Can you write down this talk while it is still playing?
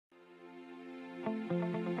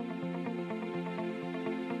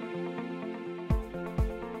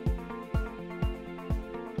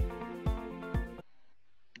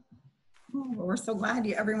we're so glad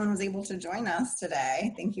everyone was able to join us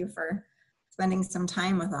today. Thank you for spending some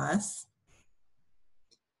time with us.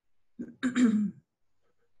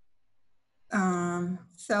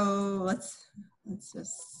 So let's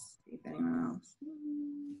just see if anyone else.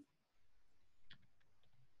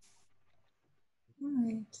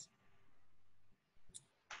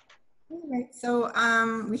 All right, so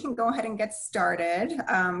we can go ahead and get started.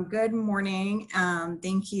 Good morning.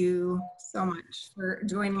 Thank you so much for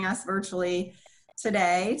joining us virtually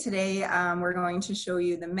today. Today, we're going to show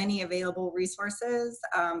you the many available resources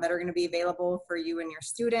that are going to be available for you and your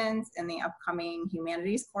students in the upcoming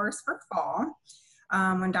humanities course for fall.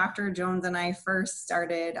 When Dr. Jones and I first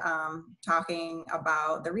started talking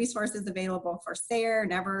about the resources available for SARE,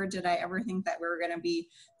 never did I ever think that we were going to be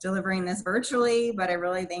delivering this virtually, but I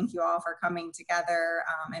really thank you all for coming together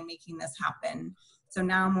and making this happen. So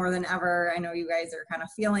now more than ever, I know you guys are kind of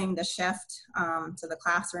feeling the shift to the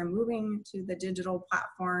classroom, moving to the digital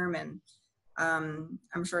platform, and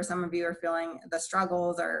I'm sure some of you are feeling the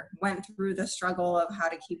struggles or went through the struggle of how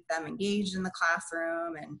to keep them engaged in the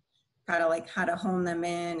classroom and kind of like how to hone them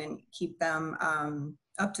in and keep them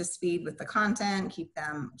up to speed with the content, keep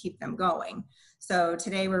them going. So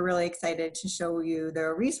today we're really excited to show you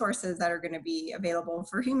the resources that are going to be available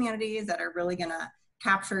for humanities that are really going to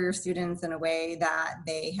capture your students in a way that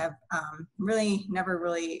they have really never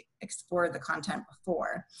really explored the content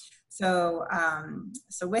before. So,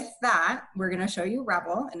 so with that, we're going to show you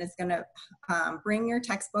Revel, and it's going to bring your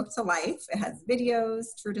textbook to life. It has videos,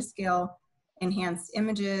 true to scale, enhanced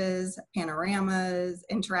images, panoramas,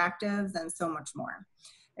 interactives, and so much more.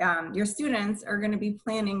 Your students are going to be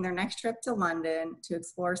planning their next trip to London to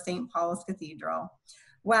explore St. Paul's Cathedral.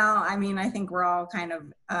 Well, I mean, I think we're all kind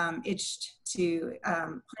of itched to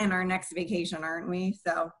plan our next vacation, aren't we?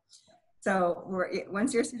 So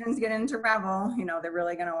once your students get into Revel, you know, they're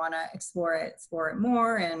really going to want to explore it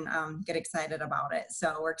more and get excited about it.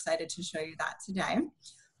 So we're excited to show you that today.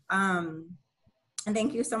 And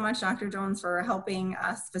thank you so much, Dr. Jones, for helping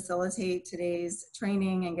us facilitate today's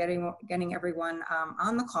training and getting everyone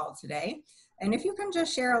on the call today. And if you can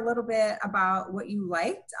just share a little bit about what you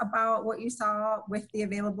liked about what you saw with the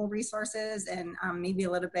available resources, and maybe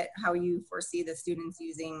a little bit how you foresee the students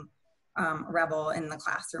using Revel in the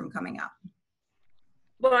classroom coming up.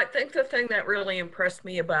 Well, I think the thing that really impressed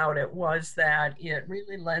me about it was that it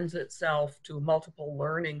really lends itself to multiple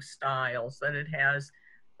learning styles, that it has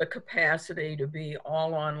the capacity to be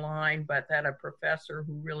all online, but that a professor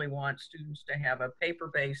who really wants students to have a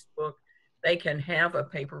paper-based book, they can have a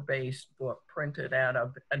paper-based book printed at a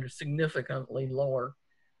significantly lower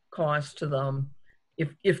cost to them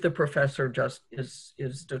if the professor just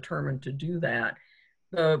is determined to do that.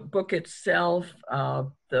 The book itself,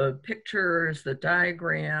 the pictures, the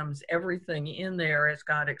diagrams, everything in there has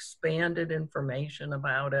got expanded information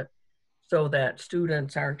about it so that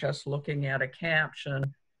students aren't just looking at a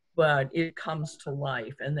caption, but it comes to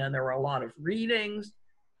life. And then there are a lot of readings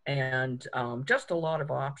and just a lot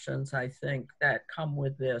of options, I think, that come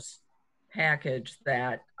with this package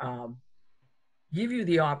that give you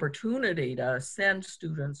the opportunity to send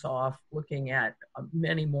students off looking at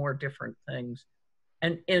many more different things.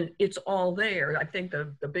 And it's all there. I think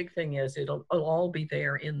the big thing is it'll all be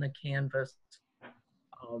there in the Canvas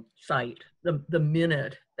site. The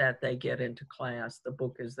minute that they get into class, the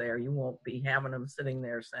book is there. You won't be having them sitting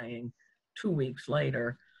there saying 2 weeks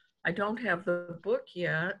later, I don't have the book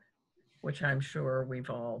yet, which I'm sure we've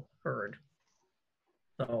all heard.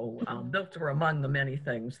 So those were among the many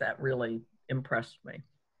things that really impressed me.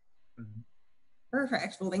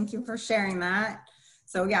 Perfect. Well, thank you for sharing that.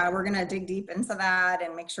 So yeah, we're going to dig deep into that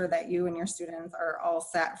and make sure that you and your students are all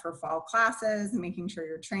set for fall classes, making sure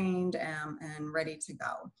you're trained and ready to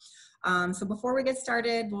go. So before we get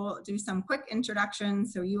started, we'll do some quick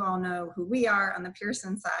introductions so you all know who we are. On the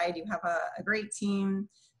Pearson side, you have a great team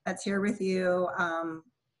that's here with you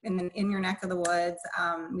in your neck of the woods.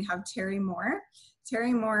 We have Terry Moore.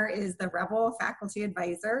 Terry Moore is the Revel faculty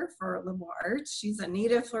advisor for liberal arts. She's a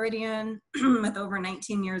native Floridian with over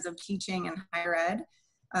 19 years of teaching in higher ed.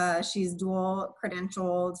 She's dual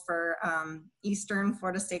credentialed for Eastern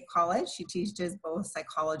Florida State College. She teaches both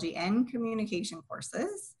psychology and communication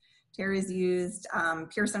courses. Terry's used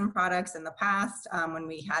Pearson products in the past when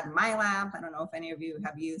we had MyLab. I don't know if any of you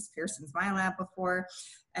have used Pearson's MyLab before.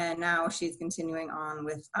 And now she's continuing on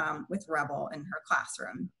with Revel in her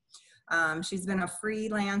classroom. She's been a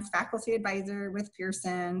freelance faculty advisor with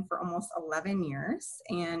Pearson for almost 11 years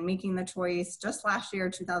and making the choice just last year,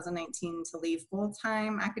 2019, to leave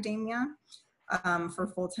full-time academia for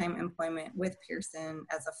full-time employment with Pearson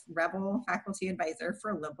as a Revel faculty advisor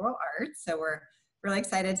for liberal arts. So we're really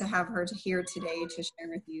excited to have her here today to share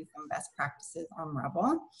with you some best practices on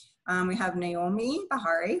Revel. We have Naomi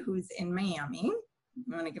Bahari, who's in Miami.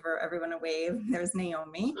 I want to give everyone a wave. There's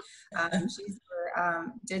Naomi. She's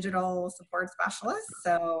your digital support specialist,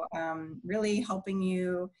 so really helping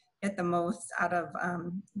you get the most out of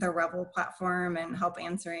the Revel platform and help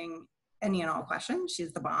answering any and all questions.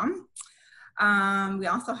 She's the bomb. We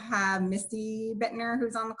also have Misty Bittner,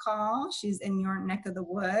 who's on the call. She's in your neck of the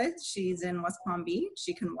woods. She's in West Palm Beach.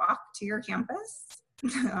 She can walk to your campus.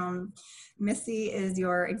 Missy is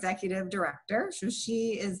your executive director. So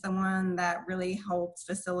she is the one that really helps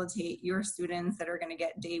facilitate your students that are going to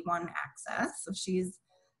get day one access. So she's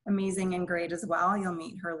amazing and great as well. You'll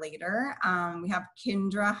meet her later. We have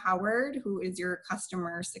Kendra Howard, who is your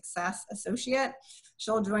customer success associate.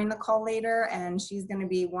 She'll join the call later, and she's going to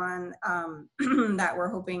be one that we're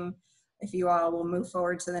hoping if you all will move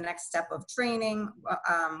forward to the next step of training.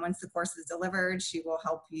 Once the course is delivered, she will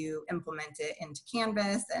help you implement it into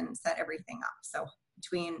Canvas and set everything up. So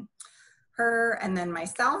between her and then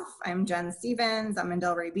myself, I'm Jen Stevens. I'm in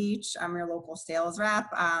Delray Beach. I'm your local sales rep.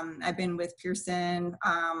 I've been with Pearson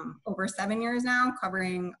over 7 years now,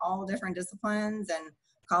 covering all different disciplines and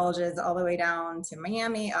colleges all the way down to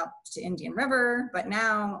Miami, up to Indian River. But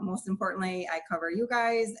now, most importantly, I cover you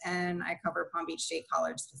guys and I cover Palm Beach State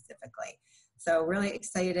College specifically. So really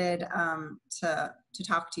excited to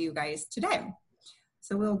talk to you guys today.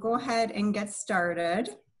 So we'll go ahead and get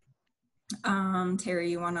started. Terry,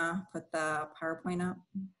 you want to put the PowerPoint up?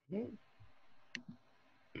 Yeah.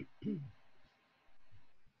 Give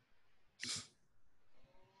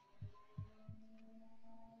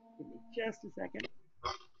me just a second.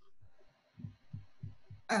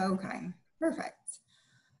 Okay, perfect.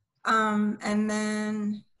 And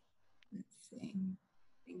then, let's see,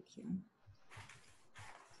 thank you.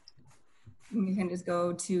 You can just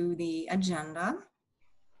go to the agenda.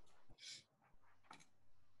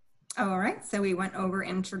 All right, so we went over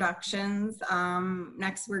introductions.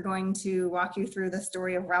 Next, we're going to walk you through the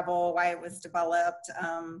story of Revel, why it was developed,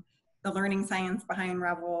 the learning science behind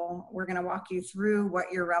Revel. We're going to walk you through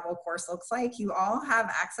what your Revel course looks like. You all have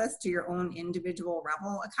access to your own individual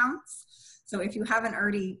Revel accounts. So if you haven't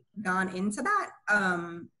already gone into that,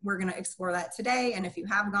 we're going to explore that today. And if you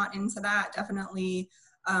have gone into that, definitely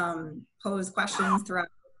pose questions throughout.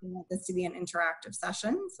 We want this to be an interactive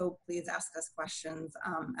session, so please ask us questions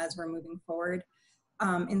as we're moving forward.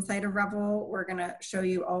 Inside of Revel, we're going to show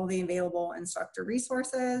you all the available instructor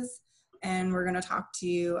resources, and we're going to talk to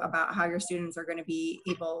you about how your students are going to be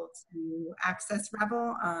able to access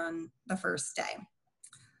Revel on the first day.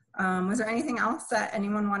 Was there anything else that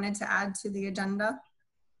anyone wanted to add to the agenda?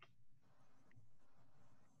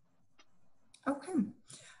 Okay.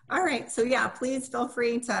 All right, so yeah, please feel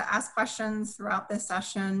free to ask questions throughout this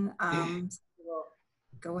session. So we'll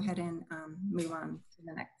go ahead and move on to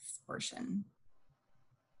the next portion.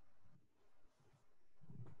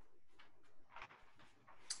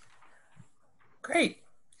 Great.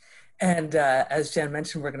 And as Jen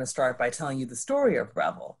mentioned, we're going to start by telling you the story of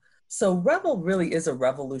Revel. So Revel really is a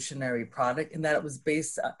revolutionary product in that it was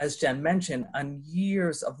based, as Jen mentioned, on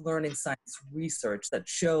years of learning science research that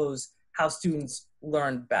shows how students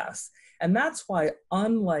learn best. And that's why,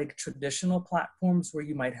 unlike traditional platforms where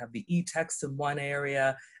you might have the e-text in one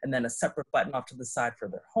area and then a separate button off to the side for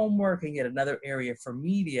their homework and yet another area for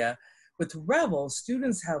media, with Revel,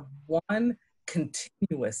 students have one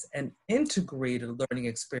continuous and integrated learning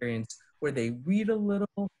experience where they read a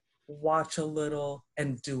little, watch a little,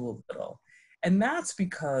 and do a little. And that's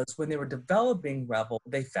because when they were developing Revel,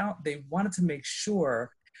 they wanted to make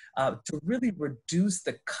sure to really reduce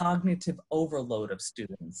the cognitive overload of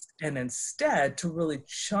students and instead to really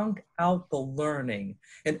chunk out the learning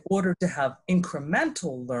in order to have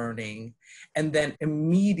incremental learning and then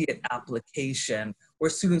immediate application where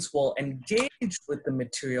students will engage with the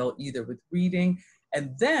material either with reading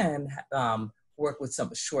and then work with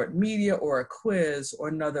some short media or a quiz or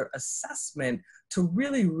another assessment to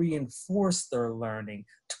really reinforce their learning,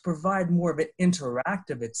 to provide more of an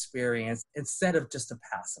interactive experience instead of just a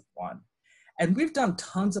passive one. And we've done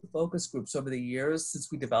tons of focus groups over the years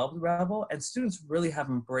since we developed Revel, and students really have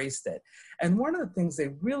embraced it. And one of the things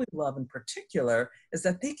they really love in particular is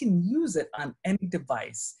that they can use it on any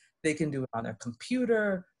device. They can do it on their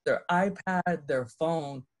computer, their iPad, their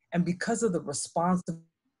phone, and because of the responsive,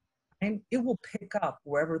 it will pick up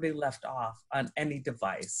wherever they left off on any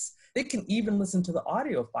device. They can even listen to the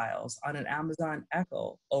audio files on an Amazon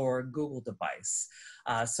Echo or a Google device.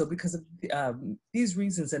 So because of these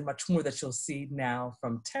reasons and much more that you'll see now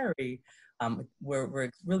from Terry, we're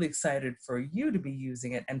really excited for you to be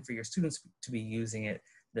using it and for your students to be using it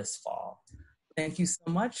this fall. Thank you so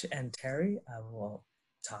much. And Terry, I will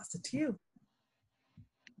toss it to you.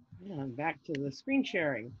 Yeah, back to the screen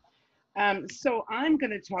sharing. So I'm going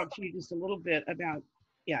to talk to you just a little bit about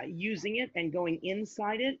using it and going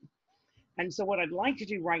inside it. And so what I'd like to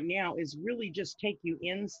do right now is really just take you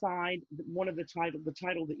inside one of the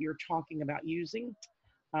title that you're talking about using,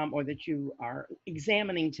 or that you are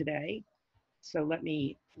examining today. So let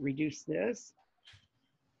me reduce this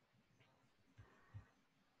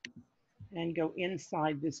and go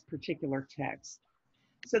inside this particular text.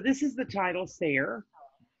 So this is the title, Sayre,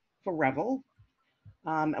 for Revel.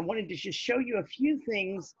 I wanted to just show you a few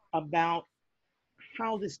things about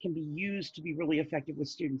how this can be used to be really effective with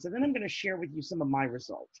students. And then I'm going to share with you some of my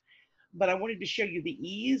results. But I wanted to show you the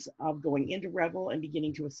ease of going into Revel and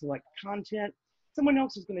beginning to select content. Someone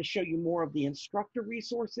else is going to show you more of the instructor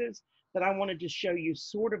resources, but I wanted to show you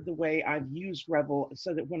sort of the way I've used Revel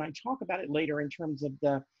so that when I talk about it later in terms of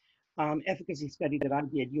the efficacy study that I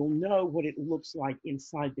did, you'll know what it looks like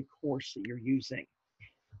inside the course that you're using.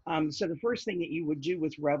 So the first thing that you would do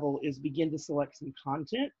with Revel is begin to select some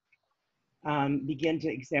content. Begin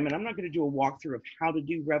to examine. I'm not going to do a walkthrough of how to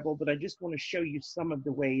do Revel, but I just want to show you some of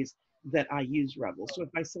the ways that I use Revel. So if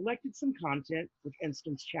I selected some content, for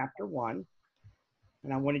instance, chapter 1,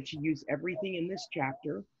 and I wanted to use everything in this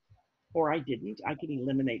chapter, or I didn't, I could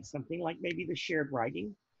eliminate something like maybe the shared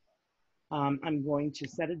writing. I'm going to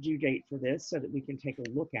set a due date for this so that we can take a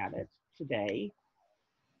look at it today.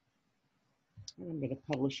 And I'm going to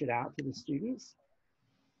publish it out to the students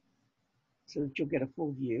so that you'll get a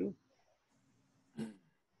full view.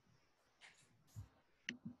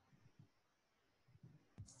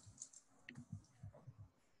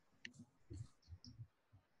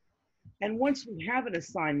 And once we have an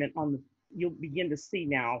assignment on the, you'll begin to see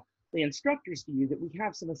now the instructor's view that we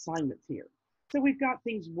have some assignments here. So we've got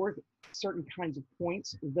things worth certain kinds of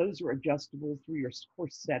points. Those are adjustable through your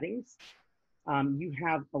course settings. You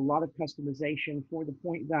have a lot of customization for the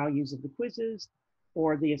point values of the quizzes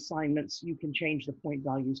or the assignments. You can change the point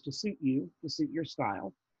values to suit you, to suit your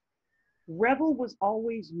style. Revel was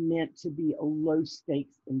always meant to be a low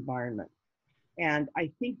stakes environment. And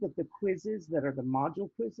I think that the quizzes that are the module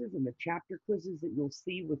quizzes and the chapter quizzes that you'll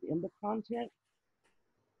see within the content,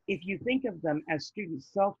 if you think of them as student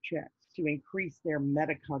self-checks to increase their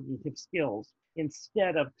metacognitive skills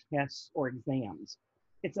instead of tests or exams,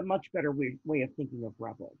 it's a much better way of thinking of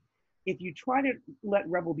Revel. If you try to let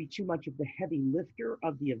Revel be too much of the heavy lifter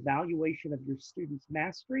of the evaluation of your students'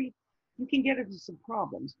 mastery, you can get into some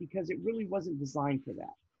problems because it really wasn't designed for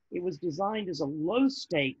that. It was designed as a low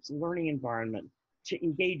stakes learning environment to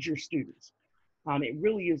engage your students. It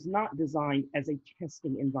really is not designed as a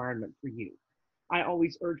testing environment for you. I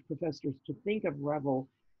always urge professors to think of Revel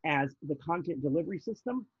as the content delivery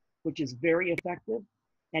system, which is very effective,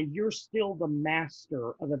 and you're still the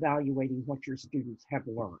master of evaluating what your students have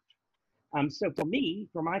learned. So for me,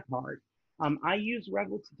 for my part, I use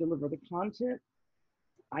Revel to deliver the content.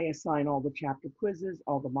 I assign all the chapter quizzes,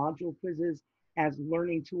 all the module quizzes as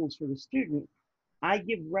learning tools for the student. I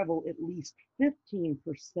give Revel at least 15%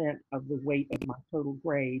 of the weight of my total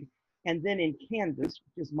grade. And then in Canvas,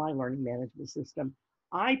 which is my learning management system,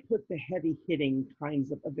 I put the heavy hitting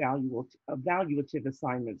kinds of evaluative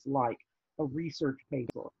assignments like a research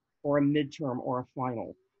paper or a midterm or a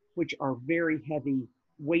final, which are very heavy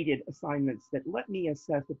weighted assignments that let me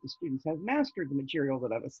assess if the students have mastered the material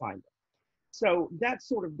that I've assigned them. So that's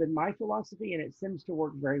sort of been my philosophy, and it seems to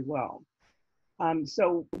work very well.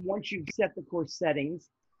 So once you've set the course settings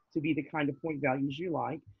to be the kind of point values you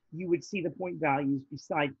like, you would see the point values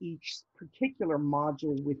beside each particular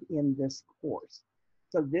module within this course.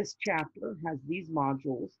 So this chapter has these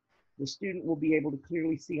modules. The student will be able to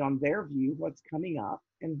clearly see on their view what's coming up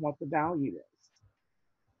and what the value is.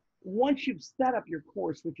 Once you've set up your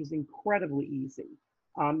course, which is incredibly easy,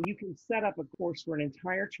 you can set up a course for an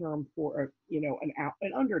entire term for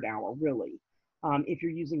under an hour, really, if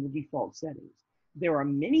you're using the default settings. There are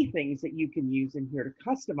many things that you can use in here to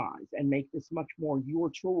customize and make this much more your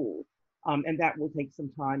tool. And that will take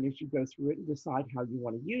some time as you go through it and decide how you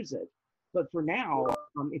want to use it. But for now,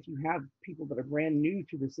 if you have people that are brand new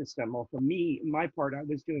to the system, or for me, my part, I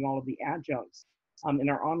was doing all of the adjuncts in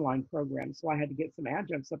our online program. So I had to get some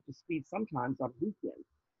adjuncts up to speed sometimes on weekends.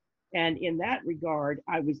 And in that regard,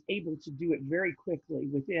 I was able to do it very quickly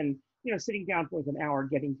within, sitting down for an hour,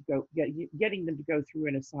 getting them to go through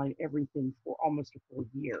and assign everything for almost a full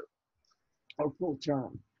year or full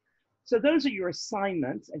term. So those are your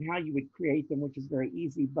assignments and how you would create them, which is very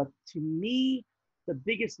easy. But to me, the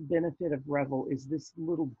biggest benefit of Revel is this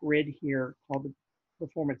little grid here called the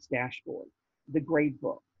performance dashboard, the grade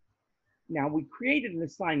book. Now, we created an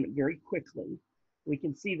assignment very quickly We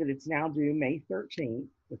can see that it's now due May 13th.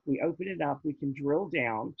 If we open it up, we can drill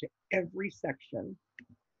down to every section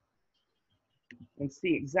and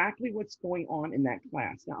see exactly what's going on in that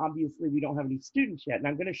class. Now, obviously, we don't have any students yet, and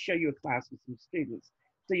I'm going to show you a class with some students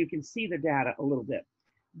so you can see the data a little bit.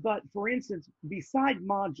 But for instance, beside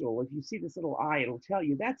module, if you see this little eye, it'll tell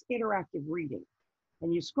you that's interactive reading.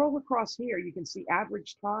 And you scroll across here, you can see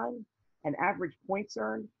average time and average points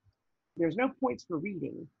earned. There's no points for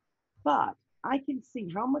reading, but I can see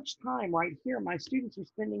how much time right here my students are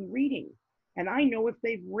spending reading. And I know if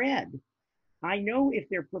they've read. I know if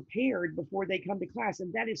they're prepared before they come to class,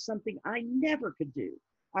 and that is something I never could do.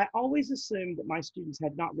 I always assumed that my students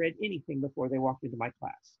had not read anything before they walked into my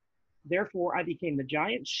class. Therefore, I became the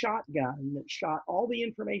giant shotgun that shot all the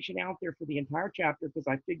information out there for the entire chapter because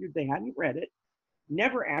I figured they hadn't read it.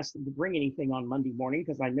 Never asked them to bring anything on Monday morning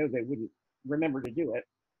because I know they wouldn't remember to do it.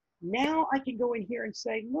 Now I can go in here and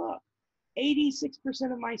say, look, 86%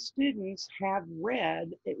 of my students have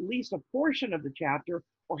read at least a portion of the chapter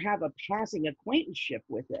or have a passing acquaintanceship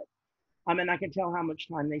with it. And I can tell how much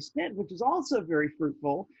time they spent, which is also very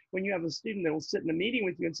fruitful when you have a student that will sit in a meeting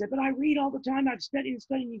with you and say, but I read all the time, I've studied and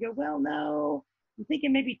studied, and you go, well, no, I'm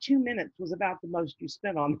thinking maybe 2 minutes was about the most you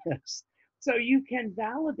spent on this. So you can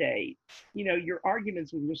validate, your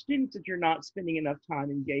arguments with your students that you're not spending enough time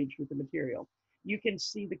engaged with the material. You can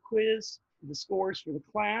see the quiz, the scores for the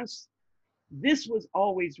class. This was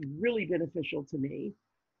always really beneficial to me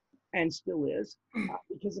and still is,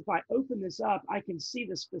 because if I open this up, I can see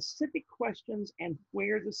the specific questions and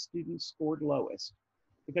where the students scored lowest,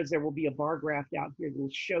 because there will be a bar graph out here that will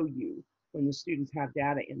show you when the students have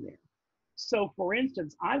data in there. So for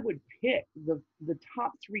instance, I would pick the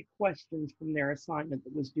top 3 questions from their assignment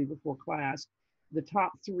that was due before class, the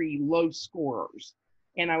top 3 low scorers.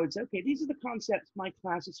 And I would say, okay, these are the concepts my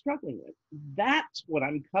class is struggling with. That's what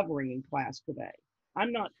I'm covering in class today.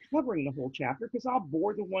 I'm not covering the whole chapter because I'll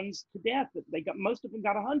bore the ones to death that most of them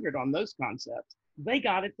got 100 on those concepts. They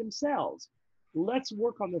got it themselves. Let's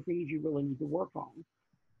work on the things you really need to work on.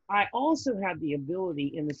 I also have the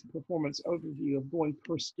ability in this performance overview of going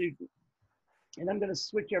per student. And I'm going to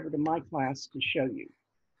switch over to my class to show you.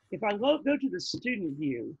 If I go to the student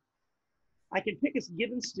view, I can pick a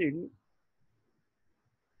given student.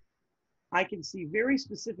 I can see very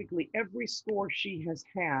specifically every score she has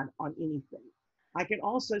had on anything. I can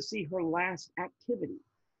also see her last activity.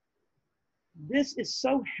 This is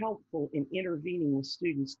so helpful in intervening with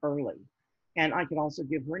students early. And I can also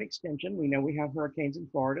give her an extension. We know we have hurricanes in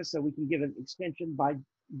Florida, so we can give an extension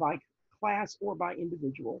by class or by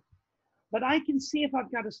individual. But I can see if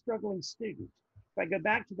I've got a struggling student. If I go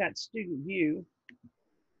back to that student view,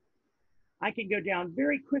 I can go down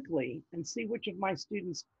very quickly and see which of my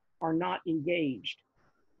students are not engaged.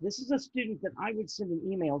 This is a student that I would send an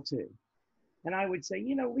email to. And I would say,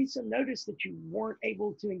 Lisa, noticed that you weren't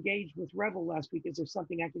able to engage with Revel last week. Is there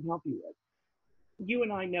something I can help you with? You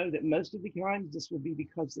and I know that most of the times this will be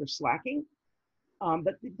because they're slacking.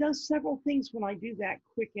 But it does several things when I do that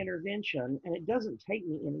quick intervention, and it doesn't take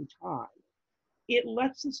me any time. It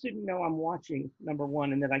lets the student know I'm watching, number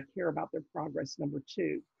one, and that I care about their progress, number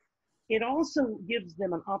two. It also gives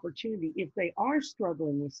them an opportunity, if they are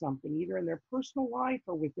struggling with something, either in their personal life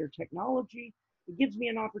or with their technology, it gives me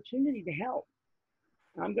an opportunity to help.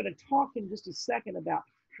 I'm going to talk in just a second about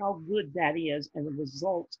how good that is and the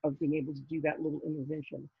results of being able to do that little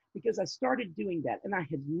intervention, because I started doing that and I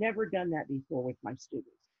had never done that before with my students.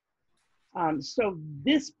 So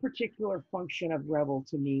this particular function of Revel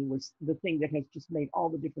to me was the thing that has just made all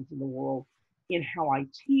the difference in the world in how I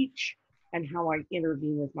teach and how I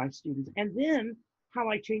intervene with my students, and then how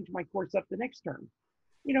I change my course up the next term.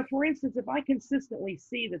 For instance, if I consistently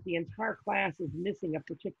see that the entire class is missing a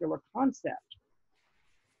particular concept,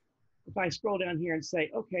 if I scroll down here and say,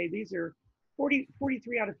 okay, these are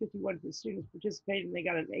 43 out of 51 students participated and they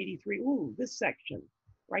got an 83. Ooh, this section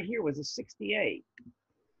right here was a 68.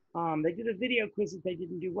 They did a video quiz that they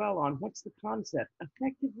didn't do well on. What's the concept?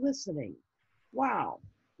 Effective listening. Wow,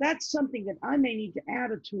 that's something that I may need to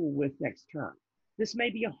add a tool with next term. This may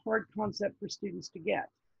be a hard concept for students to get.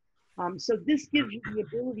 So this gives you the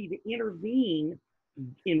ability to intervene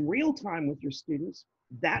in real time with your students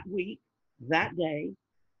that week, that day.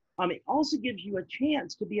 It also gives you a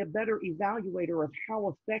chance to be a better evaluator of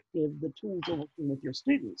how effective the tools are working with your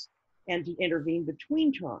students and to intervene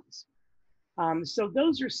between terms. So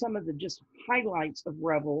those are some of the just highlights of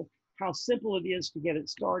Revel, how simple it is to get it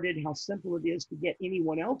started, how simple it is to get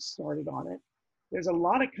anyone else started on it. There's a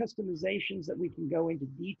lot of customizations that we can go into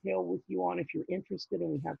detail with you on if you're interested and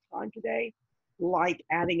we have time today, like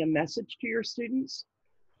adding a message to your students.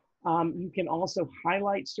 You can also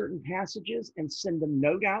highlight certain passages and send a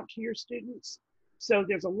note out to your students. So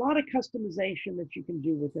there's a lot of customization that you can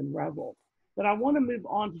do within Revel. But I want to move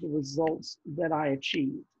on to the results that I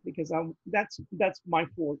achieved, because that's my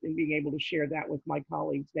forte in being able to share that with my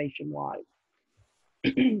colleagues nationwide.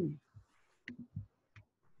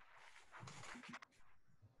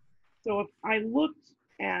 So if I looked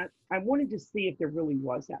at, I wanted to see if there really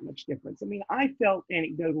was that much difference. I mean, I felt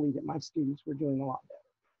anecdotally that my students were doing a lot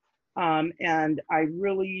better. And I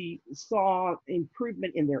really saw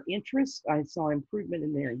improvement in their interest. I saw improvement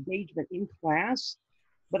in their engagement in class.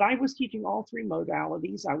 But I was teaching all three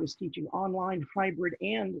modalities. I was teaching online, hybrid,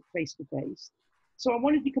 and face-to-face. So I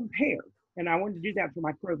wanted to compare, and I wanted to do that for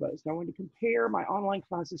my provost. I wanted to compare my online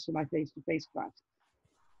classes to my face-to-face classes.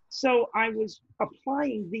 So I was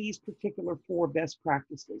applying these particular 4 best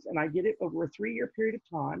practices, and I did it over a 3-year period of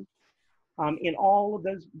time in all of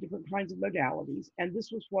those different kinds of modalities. And this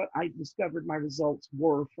was what I discovered my results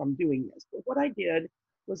were from doing this. But what I did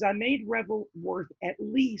was I made Revel worth at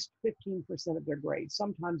least 15% of their grade,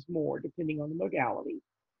 sometimes more, depending on the modality.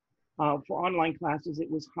 For online classes, it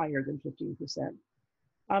was higher than 15%.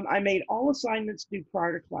 I made all assignments due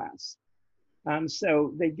prior to class.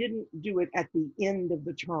 So they didn't do it at the end of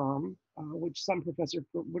the term, which some professors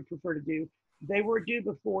would prefer to do. They were due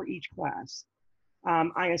before each class.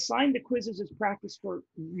 I assigned the quizzes as practice for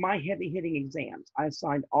my heavy hitting exams. I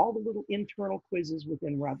assigned all the little internal quizzes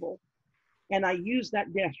within Revel, and I used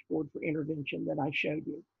that dashboard for intervention that I showed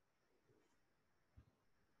you.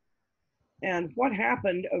 And what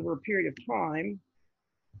happened over a period of time,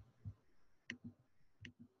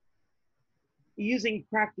 using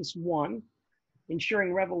practice 1,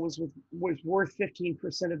 ensuring Revel was worth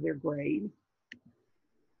 15% of their grade,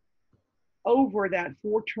 over that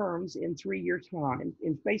 4 terms in 3-year time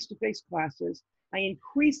in face-to-face classes, I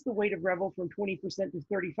increased the weight of Revel from 20% to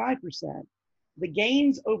 35%. The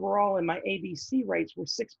gains overall in my ABC rates were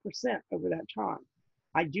 6% over that time.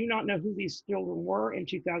 I do not know who these children were in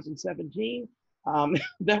 2017.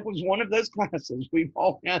 That was one of those classes. We've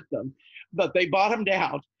all had them, but they bottomed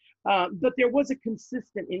out. But there was a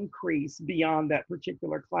consistent increase beyond that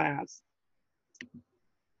particular class.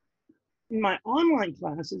 In my online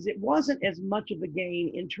classes, it wasn't as much of a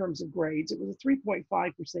gain in terms of grades. It was a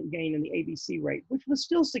 3.5% gain in the ABC rate, which was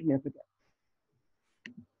still significant.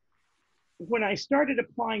 When I started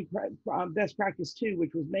applying best practice 2,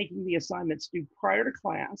 which was making the assignments due prior to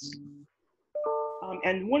class,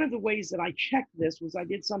 and one of the ways that I checked this was I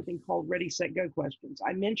did something called Ready, Set, Go questions.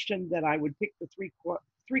 I mentioned that I would pick the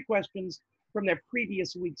three questions from their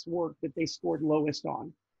previous week's work that they scored lowest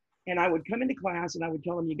on. And I would come into class and I would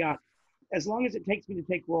tell them, you got, as long as it takes me to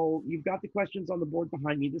take roll, you've got the questions on the board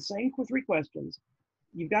behind me, the same for 3 questions.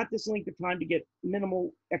 You've got this length of time to get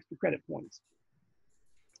minimal extra credit points.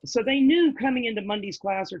 So they knew coming into Monday's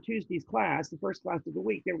class or Tuesday's class, the first class of the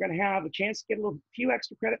week, they were going to have a chance to get a few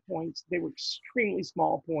extra credit points. They were extremely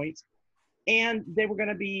small points, and they were going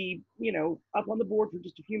to be, you know, up on the board for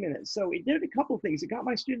just a few minutes. So it did a couple of things. It got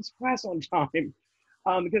my students to class on time,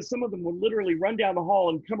 because some of them would literally run down the hall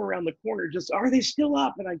and come around the corner, just, are they still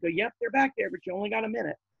up? And I'd go, yep, they're back there, but you only got a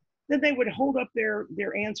minute. Then they would hold up their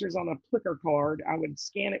answers on a clicker card. I would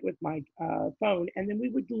scan it with my phone, and then we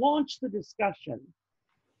would launch the discussion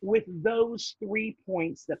with those 3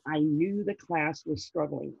 points that I knew the class was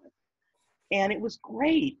struggling with. And it was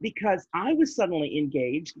great because I was suddenly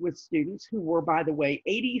engaged with students who were, by the way,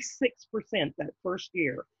 86% that first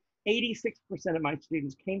year, 86% of my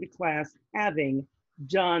students came to class having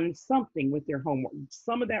done something with their homework,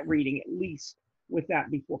 some of that reading at least with that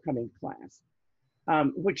before coming to class,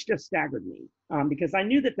 which just staggered me because I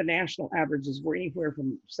knew that the national averages were anywhere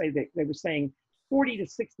from, say, they were saying 40 to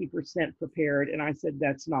 60% prepared. And I said,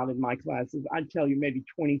 that's not in my classes. I'd tell you maybe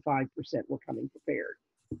 25% were coming prepared.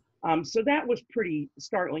 So that was pretty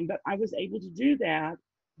startling, but I was able to do that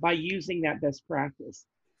by using that best practice.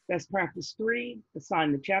 Best practice 3,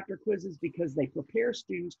 assign the chapter quizzes because they prepare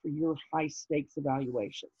students for your high stakes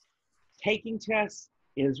evaluations. Taking tests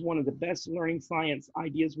is one of the best learning science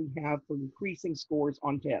ideas we have for increasing scores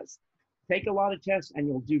on tests. Take a lot of tests and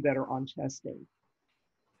you'll do better on testing.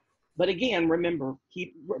 But again, remember,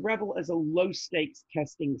 keep Revel as a low stakes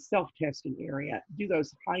testing, self-testing area. Do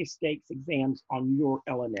those high stakes exams on your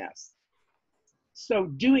LMS. So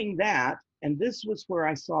doing that, and this was where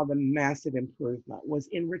I saw the massive improvement, was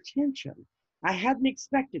in retention. I hadn't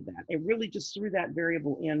expected that. I really just threw that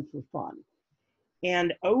variable in for fun.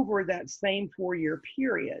 And over that same 4-year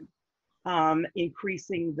period,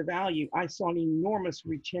 increasing the value, I saw an enormous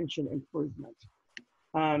retention improvement.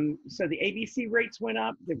 So the ABC rates went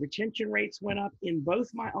up, the retention rates went up in both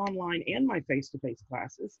my online and my face-to-face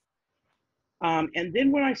classes. And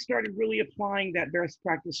then when I started really applying that best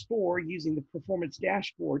practice 4, using the performance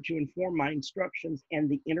dashboard to inform my instructions and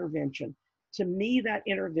the intervention, to me, that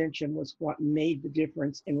intervention was what made the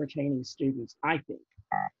difference in retaining students, I think.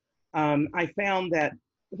 I found that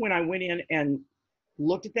when I went in and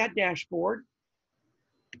looked at that dashboard,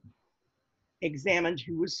 examined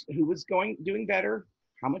who was doing better,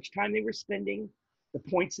 how much time they were spending, the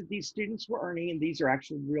points that these students were earning, and these are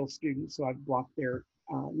actually real students, so I've blocked their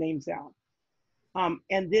names out.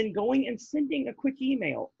 And then going and sending a quick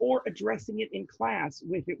email or addressing it in class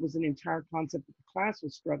if it was an entire concept that the class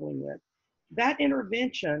was struggling with. That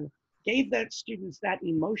intervention gave that students that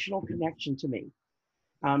emotional connection to me.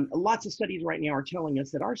 Lots of studies right now are telling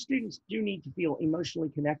us that our students do need to feel emotionally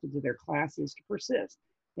connected to their classes to persist.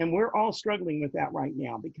 And we're all struggling with that right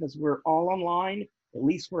now because we're all online, at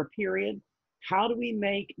least for a period. How do we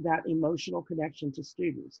make that emotional connection to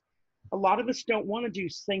students? A lot of us don't want to do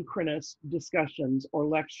synchronous discussions or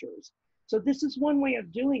lectures. So this is one way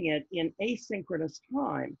of doing it in asynchronous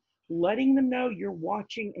time. Letting them know you're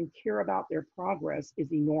watching and care about their progress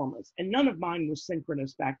is enormous. And none of mine was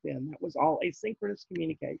synchronous back then. That was all asynchronous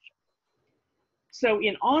communication. So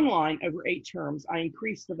in online, over 8 terms, I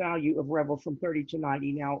increased the value of Revel from 30 to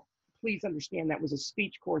 90. Now, please understand that was a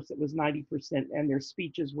speech course that was 90%, and their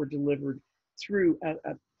speeches were delivered through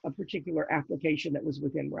a particular application that was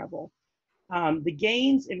within Revel. The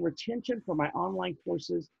gains in retention for my online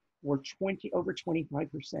courses were over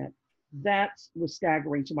 25%. That was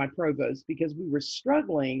staggering to my provost because we were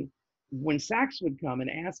struggling when SACs would come and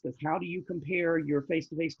ask us, how do you compare your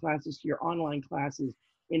face-to-face classes to your online classes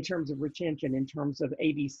in terms of retention, in terms of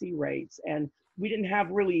ABC rates? And we didn't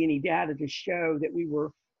have really any data to show that we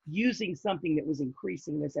were using something that was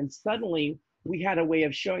increasing this. And suddenly we had a way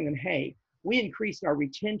of showing them, hey, we increased our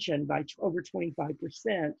retention by over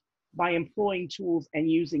 25% by employing tools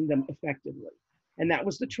and using them effectively. And that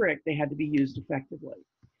was the trick. They had to be used effectively.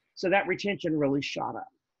 So that retention really shot up.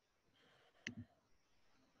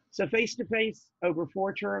 So face-to-face, over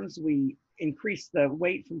 4 terms, we increased the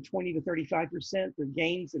weight from 20 to 35%. The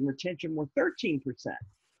gains in retention were 13%,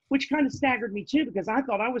 which kind of staggered me too, because I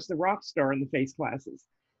thought I was the rock star in the face classes.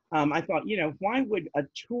 I thought, you know, why would a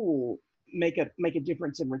tool make a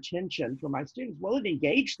difference in retention for my students? Well, it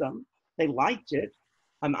engaged them. They liked it.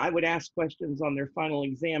 I would ask questions on their final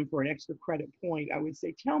exam for an extra credit point. I would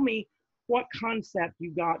say, tell me what concept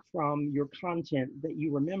you got from your content that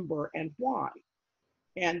you remember and why.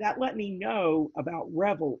 And that let me know about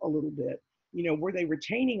Revel a little bit. You know, were they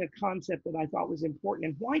retaining a concept that I thought was important,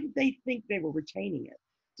 and why did they think they were retaining it?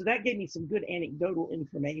 So that gave me some good anecdotal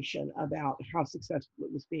information about how successful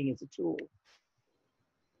it was being as a tool.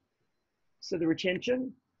 So the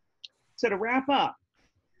retention. So to wrap up,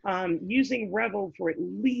 using Revel for at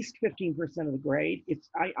least 15% of the grade.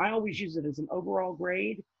 I always use it as an overall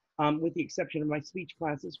grade, with the exception of my speech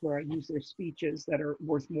classes where I use their speeches that are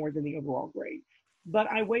worth more than the overall grade. But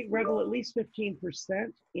I weight Revel at least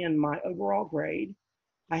 15% in my overall grade.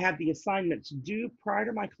 I have the assignments due prior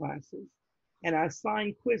to my classes, and I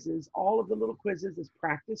assign quizzes, all of the little quizzes as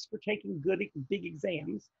practice for taking good, big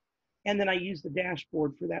exams. And then I use the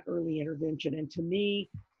dashboard for that early intervention. And to me,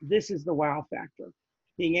 this is the wow factor.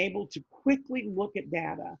 Being able to quickly look at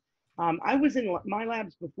data. I was in my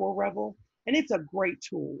labs before Revel, and it's a great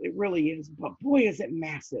tool. It really is, but boy, is it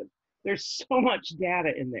massive. There's so much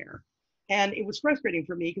data in there. And it was frustrating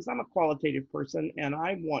for me because I'm a qualitative person and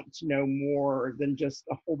I want to know more than just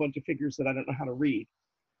a whole bunch of figures that I don't know how to read.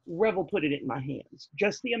 Revel put it in my hands,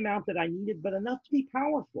 just the amount that I needed, but enough to be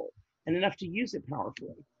powerful and enough to use it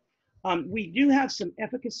powerfully. We do have some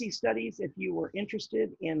efficacy studies if you were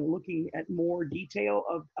interested in looking at more detail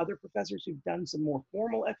of other professors who've done some more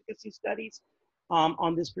formal efficacy studies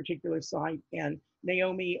on this particular site. And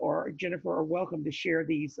Naomi or Jennifer are welcome to share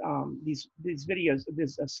these videos,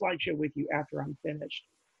 this slideshow with you after I'm finished.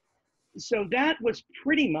 So that was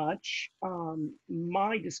pretty much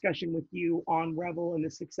my discussion with you on Revel and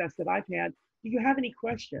the success that I've had. Do you have any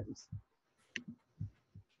questions?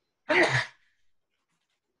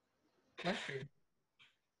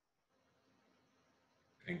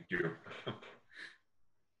 Thank you.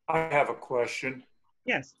 I have a question.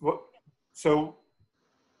 Yes. So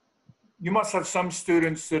you must have some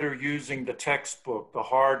students that are using the textbook, the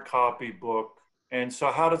hard copy book. And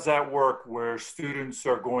so how does that work where students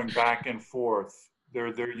are going back and forth? They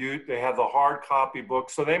have the hard copy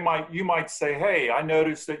book. So you might say, hey, I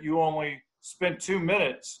noticed that you only spent 2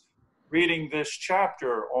 minutes reading this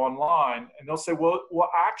chapter online. And they'll say, well,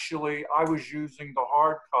 actually, I was using the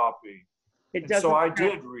hard copy. So I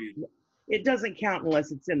did read. It doesn't count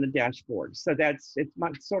unless it's in the dashboard. So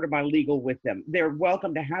it's sort of my legal with them. They're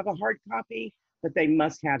welcome to have a hard copy, but they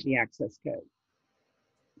must have the access code.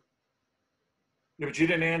 Yeah, but you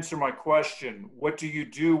didn't answer my question. What do you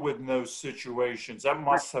do with those situations? That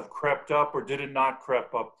must have crept up, or did it not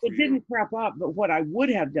creep up for It you? didn't crop up, but what I would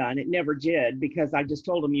have done, it never did, because I just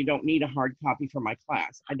told them you don't need a hard copy for my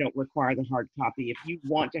class. I don't require the hard copy. If you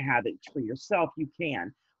want to have it for yourself, you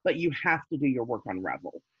can, but you have to do your work on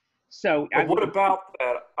Revel. So But what about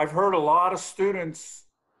that? I've heard a lot of students,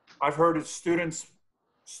 I've heard it students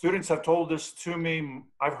have told this to me.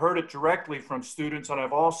 I've heard it directly from students, and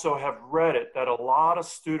I've also have read it, that a lot of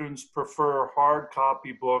students prefer hard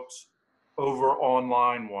copy books over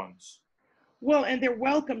online ones. Well, and they're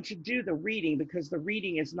welcome to do the reading because the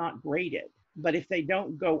reading is not graded. But if they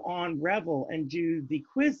don't go on Revel and do the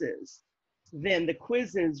quizzes, then the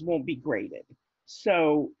quizzes won't be graded.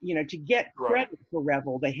 So, you know, to get credit for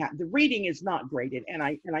Revel, they have, the reading is not graded. And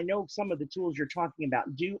I know some of the tools you're talking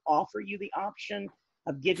about do offer you the option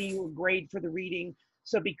of giving you a grade for the reading.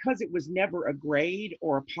 So because it was never a grade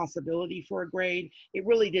or a possibility for a grade, it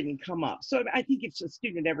really didn't come up. So I think if a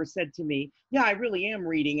student ever said to me, yeah, I really am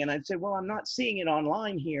reading, and I'd say, well, I'm not seeing it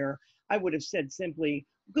online here, I would have said simply,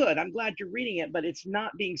 good, I'm glad you're reading it, but it's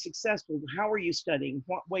not being successful. How are you studying?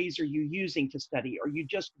 What ways are you using to study? Are you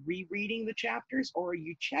just rereading the chapters, or are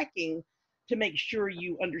you checking to make sure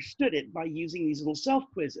you understood it by using these little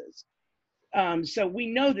self-quizzes? So we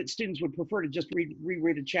know that students would prefer to just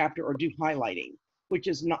reread a chapter or do highlighting, which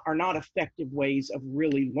are not effective ways of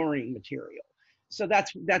really learning material. So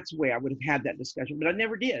that's the way I would have had that discussion, but I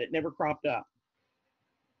never did. It never cropped up.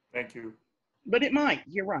 Thank you. But it might.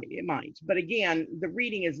 You're right. It might. But again, the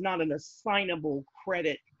reading is not an assignable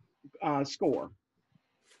credit score.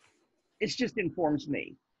 It just informs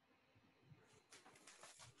me.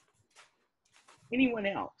 Anyone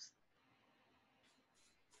else?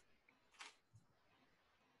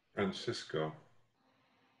 Francisco.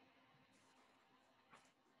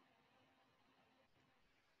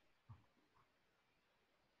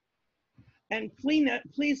 And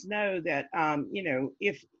please know that, you know,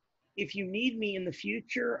 if you need me in the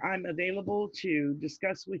future, I'm available to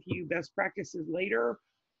discuss with you best practices later,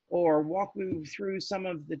 or walk you through some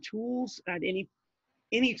of the tools at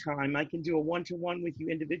any time. I can do a one-to-one with you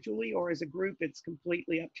individually or as a group. It's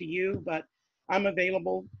completely up to you, but I'm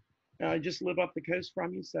available. Just live up the coast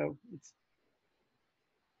from you, so it's.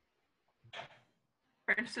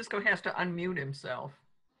 Francisco has to unmute himself.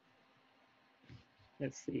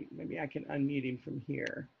 Let's see, maybe I can unmute him from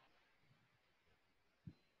here.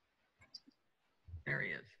 There he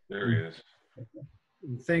is. There he is.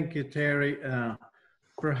 Thank you, Terry.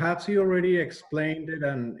 Perhaps you already explained it,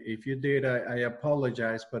 and if you did, I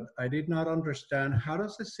apologize, but I did not understand. How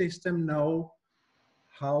does the system know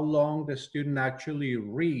how long the student actually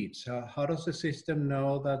reads? How does the system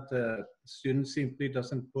know that the student simply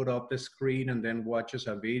doesn't put up the screen and then watches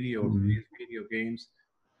a video or plays video games?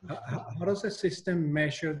 How does the system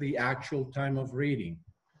measure the actual time of reading?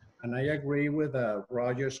 And I agree with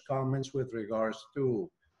Roger's comments with regards to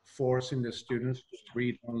forcing the students to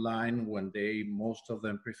read online when most of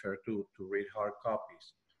them prefer to read hard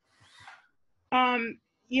copies.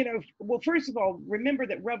 You know, well, first of all, remember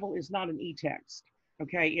that Revel is not an e-text.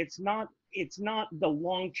 Okay, it's not the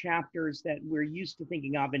long chapters that we're used to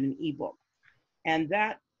thinking of in an ebook, and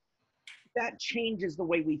that changes the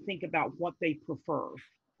way we think about what they prefer.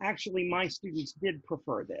 Actually, my students did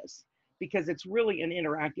prefer this because it's really an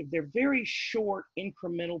interactive. They're very short,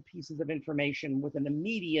 incremental pieces of information with an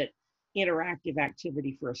immediate interactive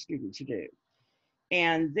activity for a student to do.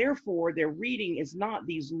 And therefore, their reading is not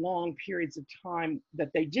these long periods of time that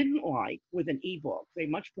they didn't like with an ebook. They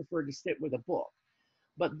much prefer to sit with a book.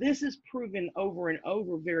 But this is proven over and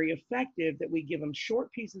over very effective, that we give them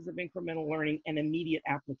short pieces of incremental learning and immediate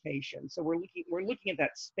application. So we're looking at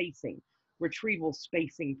that spacing, retrieval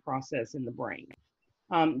spacing process in the brain.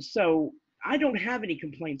 So I don't have any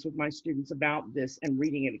complaints with my students about this and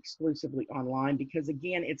reading it exclusively online, because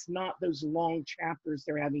again, it's not those long chapters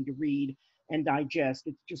they're having to read and digest.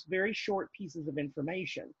 It's just very short pieces of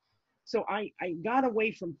information. So I got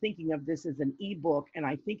away from thinking of this as an ebook, and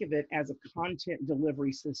I think of it as a content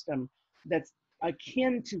delivery system that's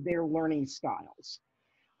akin to their learning styles.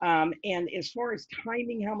 And as far as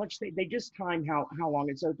timing, how much they just time how long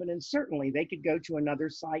it's open. And certainly they could go to another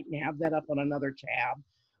site and have that up on another tab.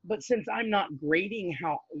 But since I'm not grading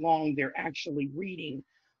how long they're actually reading,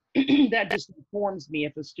 that just informs me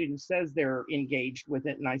if a student says they're engaged with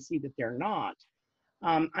it and I see that they're not.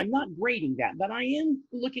 I'm not grading that, but I am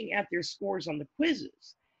looking at their scores on the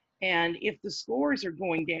quizzes. And if the scores are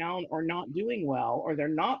going down or not doing well, or they're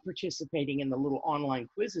not participating in the little online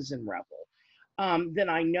quizzes in Revel, then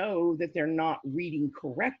I know that they're not reading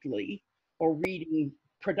correctly or reading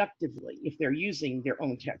productively if they're using their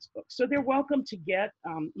own textbook. So they're welcome to get,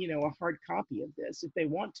 you know, a hard copy of this if they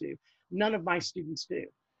want to. None of my students do.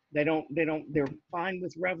 They're fine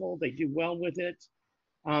with Revel. They do well with it.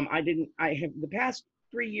 I have the past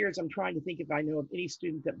 3 years, I'm trying to think if I know of any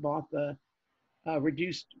student that bought the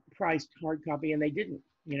reduced priced hard copy, and they didn't.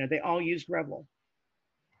 You know, they all used Revel.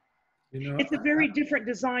 You know, It's a very different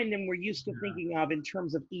design than we're used to thinking of in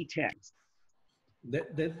terms of e-text.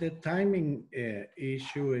 the timing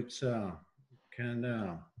issue, it's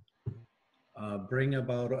can bring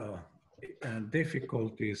about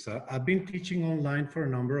difficulties. I've been teaching online for a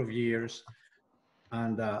number of years,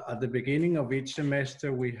 and at the beginning of each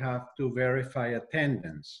semester, we have to verify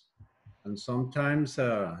attendance. And sometimes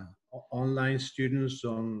online students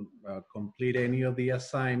don't complete any of the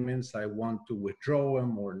assignments. I want to withdraw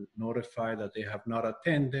them or notify that they have not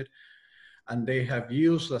attended. And they have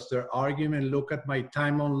used as their argument, look at my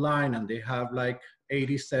time online, and they have like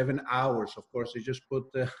 87 hours. Of course, they just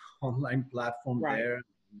put the online platform Right. there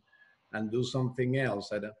and do something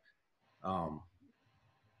else.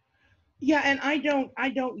 Yeah, and I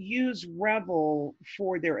don't use Revel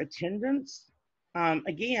for their attendance.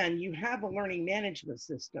 Again, you have a learning management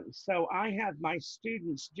system. So I have my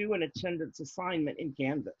students do an attendance assignment in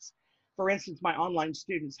Canvas. For instance, my online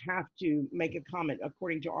students have to make a comment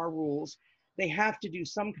according to our rules. They have to do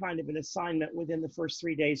some kind of an assignment within the first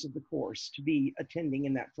 3 days of the course to be attending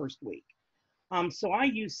in that first week. So I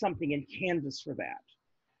use something in Canvas for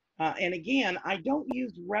that. And again, I don't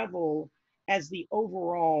use Revel as the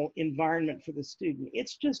overall environment for the student.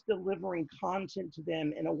 It's just delivering content to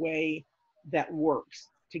them in a way that works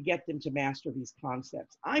to get them to master these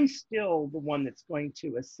concepts. I'm still the one that's going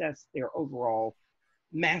to assess their overall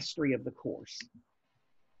mastery of the course.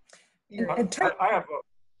 I have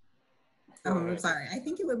a, I'm sorry. I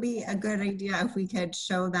think it would be a good idea if we could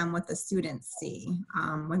show them what the students see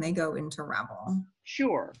when they go into Revel.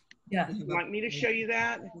 Sure. Yeah. Would you like me to show you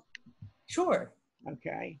that? Sure.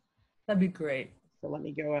 Okay. That'd be great. So let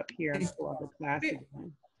me go up here and pull up the class again.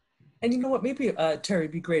 And you know what, maybe Terry,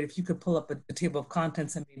 it'd be great if you could pull up a table of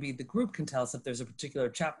contents and maybe the group can tell us if there's a particular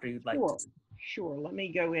chapter you'd like to see. Sure. Let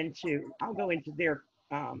me go into, I'll go into their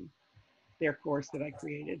course that I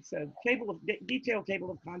created. So detailed table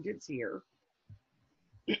of contents here.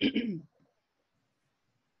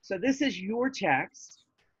 So this is your text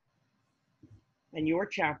and your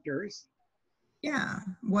chapters. Yeah.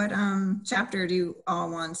 What chapter do you all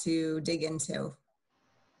want to dig into?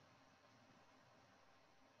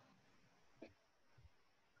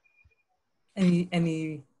 Any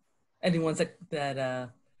ones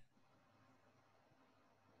that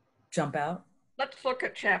jump out? Let's look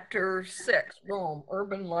at chapter 6, Rome,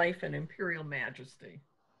 Urban Life and Imperial Majesty.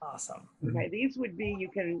 Awesome. Okay, these would be, you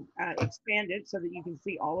can expand it so that you can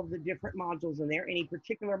see all of the different modules in there. Any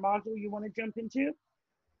particular module you want to jump into?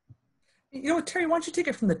 You know what, Terry, why don't you take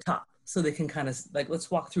it from the top so they can kind of, like, let's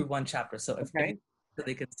walk through one chapter so Okay. so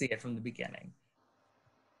they can see it from the beginning.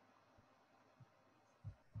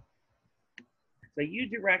 So you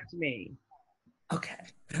direct me. Okay.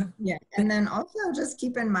 Yeah, and then also just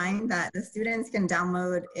keep in mind that the students can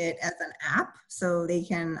download it as an app. So they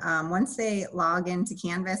can, once they log into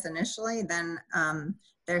Canvas initially, then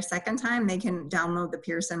their second time they can download the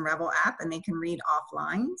Pearson Revel app and they can read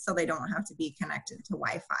offline so they don't have to be connected to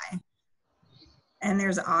Wi-Fi. And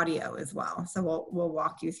there's audio as well. So we'll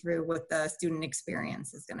walk you through what the student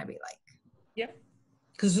experience is gonna be like. Yep.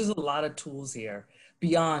 Because there's a lot of tools here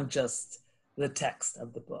beyond just the text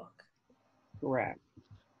of the book. Correct.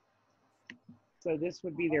 So this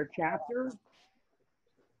would be their chapter.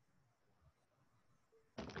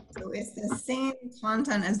 So it's the same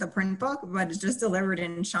content as the print book, but it's just delivered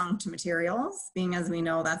in chunked materials, being as we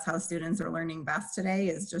know that's how students are learning best today,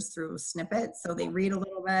 is just through snippets. So they read a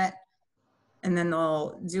little bit and then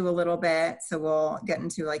they'll do a little bit. So we'll get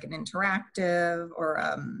into like an interactive or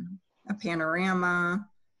a panorama.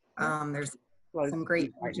 There's some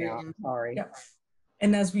great right now. Sorry. Yeah.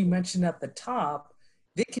 And as we mentioned at the top,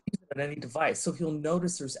 they can use it on any device. So if you'll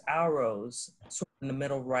notice there's arrows sort of in the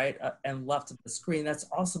middle right and left of the screen, that's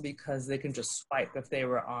also because they can just swipe if they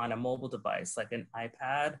were on a mobile device like an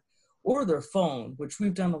iPad or their phone, which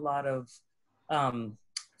we've done a lot of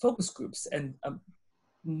focus groups, and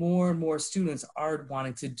more and more students are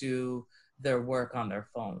wanting to do their work on their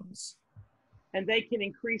phones. And they can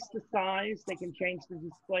increase the size, they can change the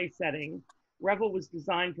display setting. Revel was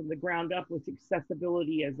designed from the ground up with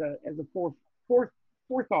accessibility as a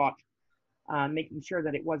forethought making sure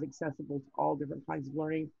that it was accessible to all different kinds of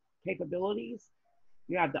learning capabilities.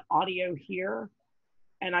 You have the audio here.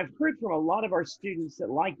 And I've heard from a lot of our students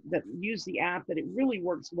that use the app that it really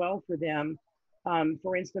works well for them.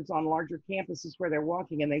 For instance, on larger campuses where they're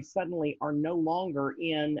walking and they suddenly are no longer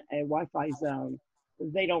in a Wi-Fi zone,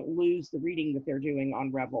 they don't lose the reading that they're doing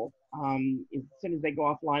on Revel. As soon as they go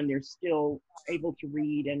offline, they're still able to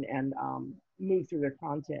read and move through their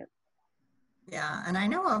content. Yeah, and I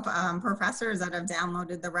know of professors that have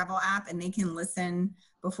downloaded the Revel app and they can listen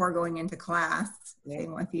before going into class. Yeah.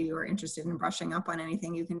 So if you are interested in brushing up on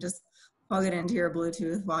anything, you can just plug it into your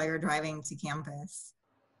Bluetooth while you're driving to campus.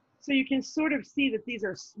 So you can sort of see that these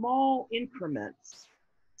are small increments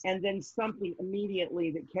and then something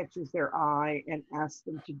immediately that catches their eye and asks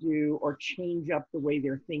them to do or change up the way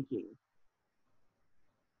they're thinking.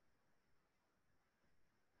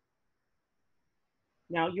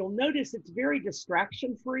 Now you'll notice it's very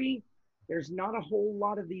distraction free. There's not a whole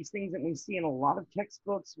lot of these things that we see in a lot of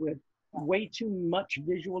textbooks with way too much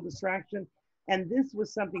visual distraction. And this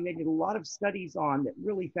was something they did a lot of studies on that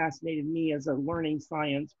really fascinated me as a learning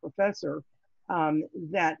science professor,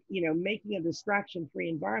 that, you know, making a distraction-free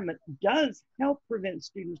environment does help prevent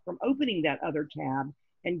students from opening that other tab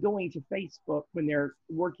and going to Facebook when they're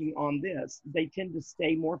working on this. They tend to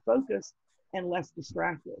stay more focused and less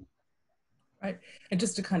distracted. Right. And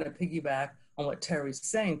just to kind of piggyback on what Terry's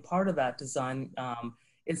saying, part of that design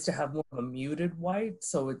is to have more of a muted white,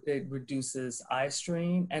 so it reduces eye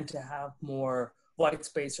strain, and to have more white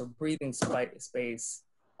space or breathing space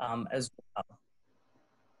as well.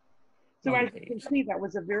 So as you can see, that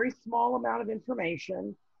was a very small amount of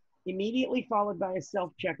information, immediately followed by a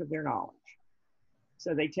self-check of their knowledge.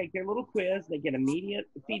 So they take their little quiz, they get immediate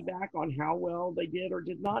feedback on how well they did or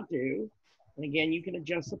did not do. And again, you can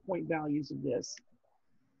adjust the point values of this.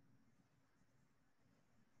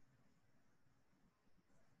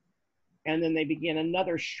 And then they begin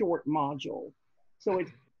another short module. So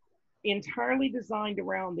it's entirely designed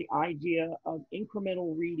around the idea of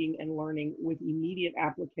incremental reading and learning with immediate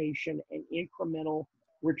application and incremental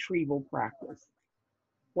retrieval practice.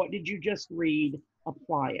 What did you just read?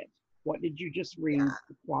 Apply it. What did you just read? Yeah.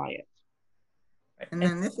 Apply it. And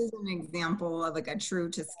then this is an example of like a true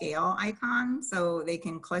to scale icon. So they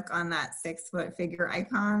can click on that 6-foot figure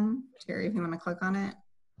icon. Terry, if you want to click on it.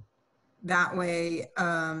 That way,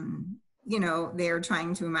 you know, they're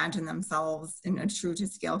trying to imagine themselves in a true to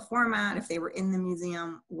scale format. If they were in the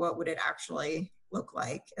museum, what would it actually look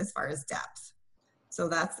like as far as depth? So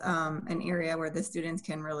that's an area where the students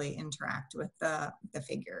can really interact with the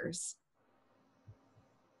figures.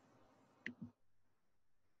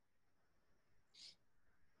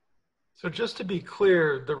 So just to be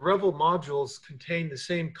clear, the Revel modules contain the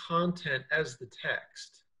same content as the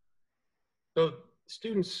text. So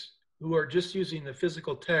students who are just using the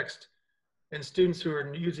physical text and students who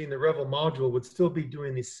are using the Revel module would still be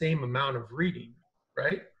doing the same amount of reading,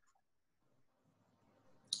 right?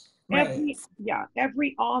 Right.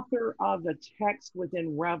 Every author of a text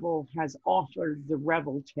within Revel has authored the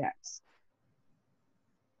Revel text.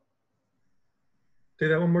 Say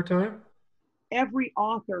that one more time. Every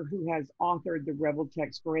author who has authored the Revel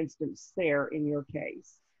text, for instance, Sarah in your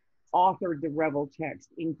case, authored the Revel text,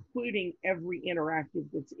 including every interactive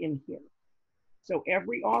that's in here. So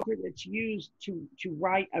every author that's used to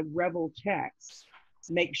write a Revel text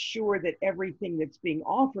makes sure that everything that's being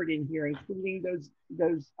offered in here, including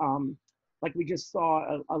those like we just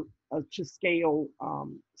saw a to scale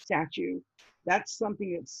statue, that's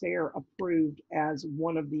something that Sarah approved as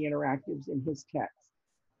one of the interactives in his text.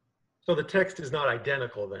 So the text is not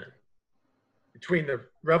identical then between the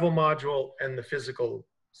Revel module and the physical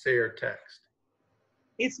Sayre text?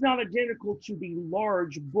 It's not identical to the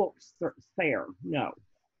large books, Sayre, no.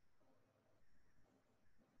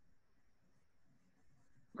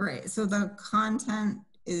 Right, so the content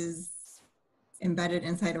is embedded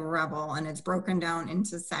inside of Revel and it's broken down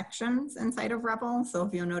into sections inside of Revel. So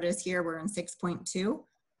if you'll notice here, we're in 6.2.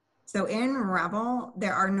 So in Revel,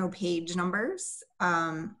 there are no page numbers.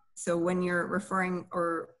 So when you're referring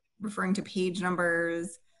to page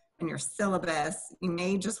numbers in your syllabus, you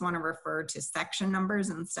may just want to refer to section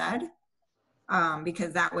numbers instead.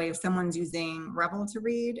 Because that way, if someone's using Revel to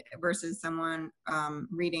read versus someone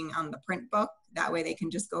reading on the print book, that way they can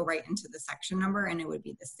just go right into the section number and it would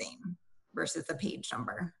be the same versus the page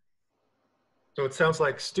number. So it sounds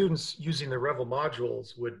like students using the Revel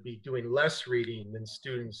modules would be doing less reading than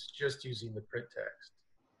students just using the print text.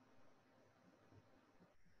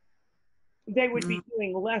 They would be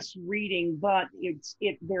doing less reading, but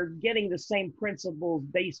they're getting the same principles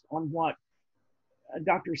based on what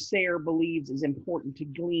Dr. Sayre believes is important to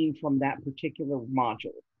glean from that particular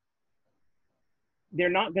module. They're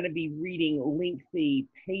not going to be reading lengthy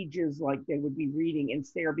pages like they would be reading in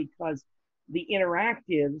Sayre, because the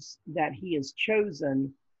interactives that he has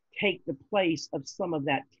chosen take the place of some of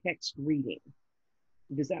that text reading.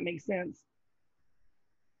 Does that make sense?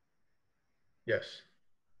 Yes.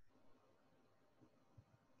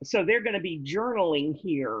 So they're going to be journaling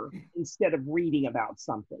here instead of reading about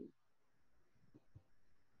something.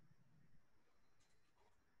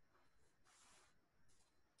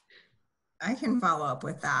 I can follow up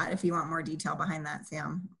with that if you want more detail behind that,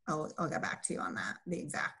 Sam. I'll get back to you on that, the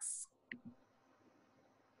exacts.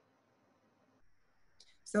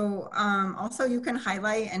 So also you can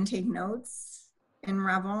highlight and take notes in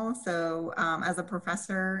Revel. So as a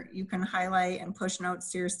professor, you can highlight and push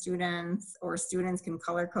notes to your students, or students can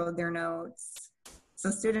color code their notes. So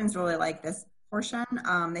students really like this portion.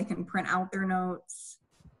 They can print out their notes.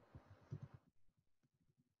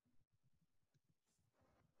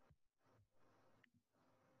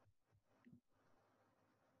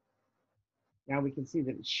 Now we can see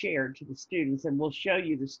that it's shared to the students, and we'll show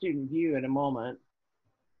you the student view in a moment.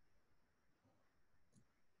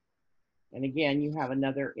 And again, you have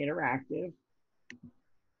another interactive.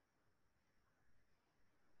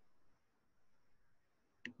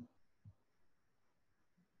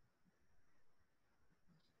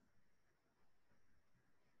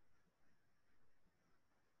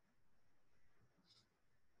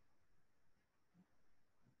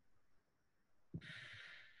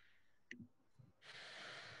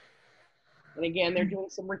 And again, they're doing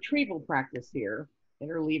some retrieval practice here,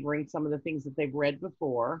 interleaving some of the things that they've read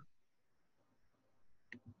before.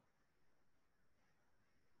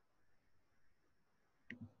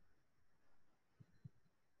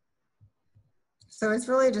 So it's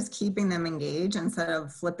really just keeping them engaged instead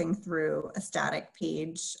of flipping through a static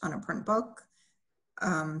page on a print book.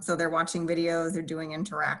 So they're watching videos, they're doing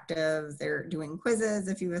interactives, they're doing quizzes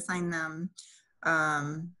if you assign them.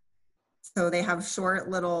 So they have short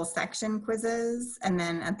little section quizzes, and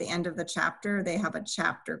then at the end of the chapter, they have a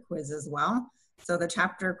chapter quiz as well. So the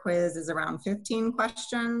chapter quiz is around 15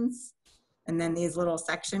 questions, and then these little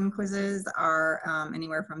section quizzes are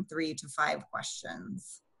anywhere from 3 to 5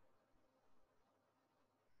 questions.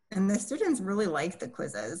 And the students really like the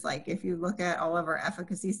quizzes. Like if you look at all of our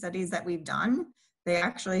efficacy studies that we've done, they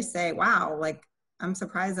actually say, wow, like I'm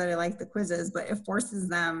surprised that I like the quizzes, but it forces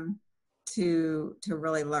them to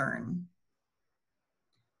really learn.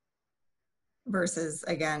 Versus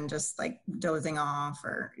again, just like dozing off,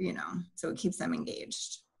 or, you know, so it keeps them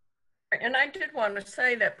engaged. And I did want to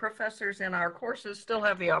say that professors in our courses still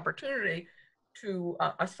have the opportunity to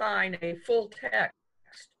assign a full text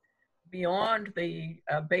beyond the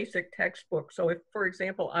basic textbook. So if, for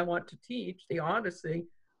example, I want to teach the Odyssey,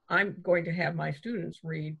 I'm going to have my students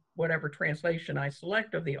read whatever translation I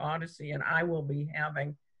select of the Odyssey, and I will be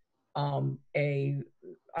having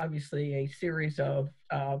obviously a series of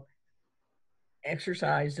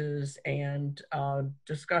exercises and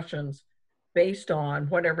discussions based on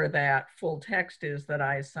whatever that full text is that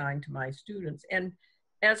I assign to my students. And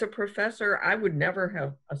as a professor, I would never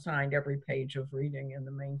have assigned every page of reading in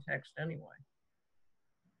the main text anyway.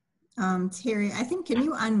 Terry, I think, can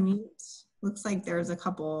you unmute? Looks like there's a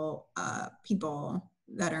couple people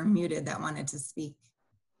that are muted that wanted to speak.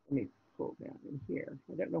 Let me pull down in here.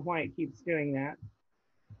 I don't know why it keeps doing that.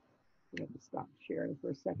 I have to stop sharing for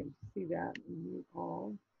a second to see that. Mute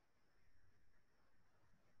all.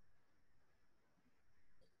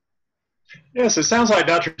 Yes, it sounds like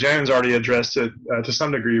Dr. Jones already addressed it to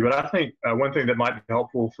some degree, but I think one thing that might be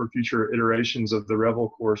helpful for future iterations of the Revel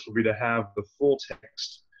course will be to have the full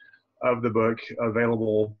text of the book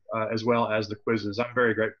available as well as the quizzes. I'm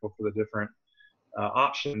very grateful for the different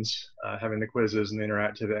options, having the quizzes and the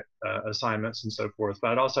interactive assignments and so forth,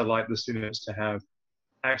 but I'd also like the students to have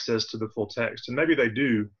access to the full text, and maybe they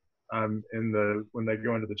do when they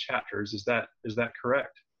go into the chapters. Is that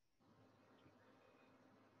correct?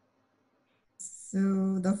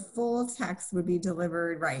 So the full text would be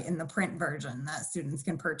delivered right in the print version that students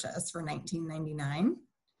can purchase for $19.99.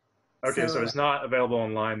 Okay, so it's not available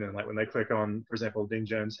online then. Like when they click on, for example, Dean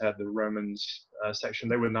Jones had the Romans section,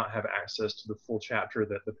 they would not have access to the full chapter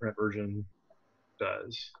that the print version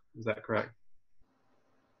does. Is that correct?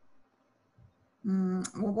 Well,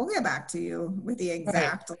 we'll get back to you with the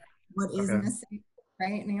exact, what is missing,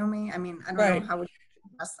 right, Naomi? I mean, I don't know how would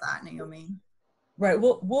you address that, Naomi? Right.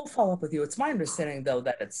 We'll follow up with you. It's my understanding, though,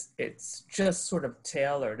 that it's just sort of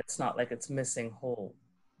tailored. It's not like it's missing whole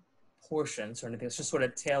portions or anything. It's just sort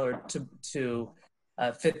of tailored to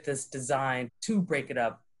fit this design to break it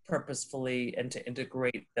up purposefully and to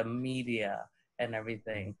integrate the media and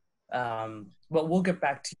everything. But we'll get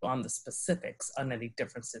back to you on the specifics on any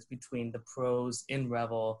differences between the prose in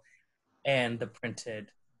Revel and the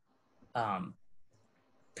printed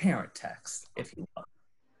parent text, if you will.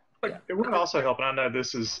 But it would also help, and I know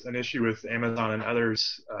this is an issue with Amazon and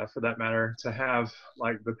others for that matter, to have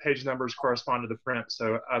like the page numbers correspond to the print.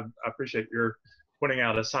 So I appreciate your pointing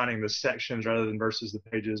out assigning the sections rather than versus the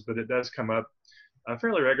pages, but it does come up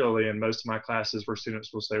fairly regularly in most of my classes where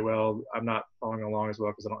students will say, well, I'm not following along as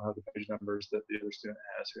well because I don't have the page numbers that the other student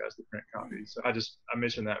has who has the print copy. So I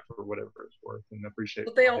mentioned that for whatever it's worth, and appreciate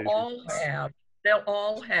But they'll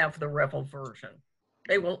all have the Revel version.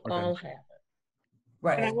 They will all have it.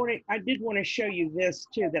 Right. And I did want to show you this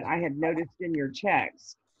too that I had noticed in your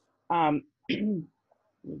text. Let me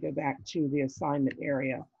go back to the assignment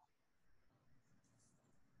area.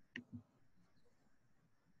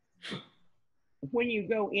 When you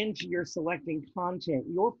go into your selecting content,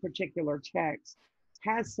 your particular text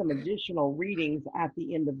has some additional readings at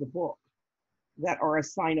the end of the book that are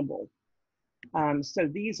assignable. So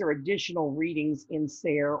these are additional readings in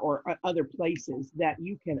SARE or other places that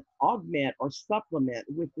you can augment or supplement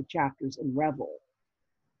with the chapters in Revel.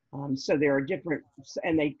 So there are different,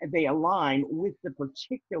 and they align with the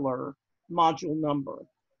particular module number.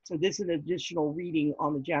 So this is an additional reading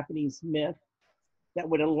on the Japanese myth that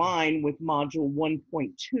would align with module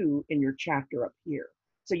 1.2 in your chapter up here.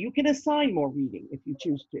 So you can assign more reading if you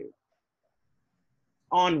choose to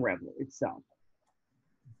on Revel itself.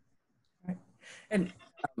 And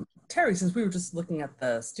Terry, since we were just looking at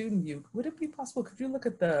the student view, would it be possible, could you look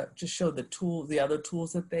at just show the tool, the other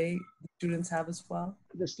tools that the students have as well?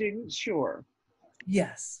 The students, sure.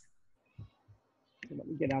 Yes. So let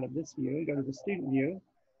me get out of this view and go to the student view.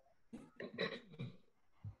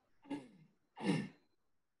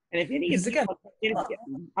 And if any of you,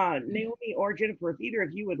 Naomi or Jennifer, if either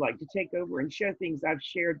of you would like to take over and show things, I've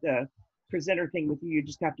shared the presenter thing with you. You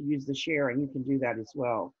just have to use the share and you can do that as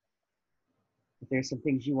well. If there's some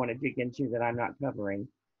things you want to dig into that I'm not covering.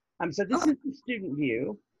 So this is the student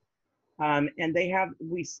view. And they have,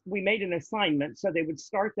 we made an assignment. So they would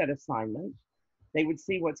start that assignment. They would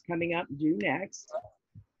see what's coming up due next.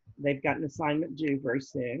 They've got an assignment due very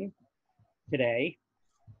soon, today.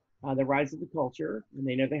 The rise of the culture, and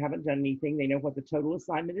they know they haven't done anything. They know what the total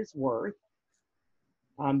assignment is worth.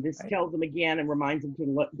 This tells them again and reminds them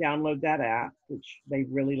to download that app, which they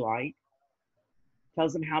really like.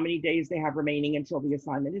 Tells them how many days they have remaining until the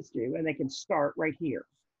assignment is due, and they can start right here.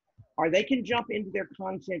 Or they can jump into their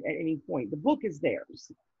content at any point. The book is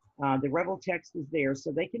theirs. The Revel text is theirs,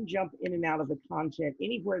 so they can jump in and out of the content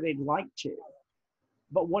anywhere they'd like to.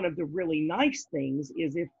 But one of the really nice things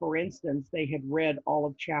is if, for instance, they had read all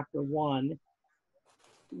of chapter 1,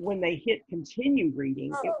 when they hit continue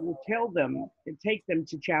reading, it will tell them and take them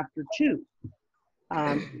to chapter 2.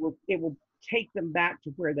 It will take them back to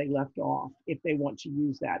where they left off if they want to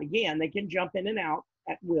use that. Again, they can jump in and out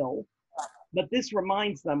at will, but this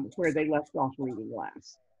reminds them where they left off reading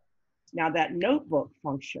last. Now that notebook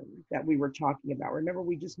function that we were talking about, remember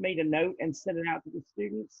we just made a note and sent it out to the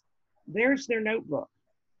students? There's their notebook.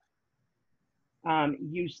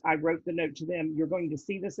 I wrote the note to them, you're going to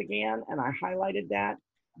see this again, and I highlighted that.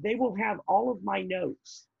 They will have all of my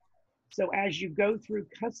notes. So as you go through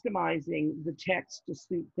customizing the text to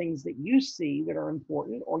suit things that you see that are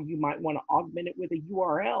important, or you might want to augment it with a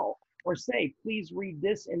URL or say, please read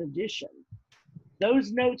this in addition.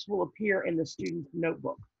 Those notes will appear in the student's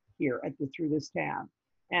notebook here through this tab.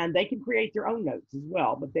 And they can create their own notes as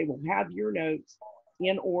well, but they will have your notes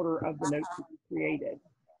in order of the notes that you created.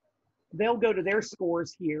 They'll go to their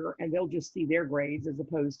scores here and they'll just see their grades as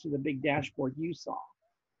opposed to the big dashboard you saw.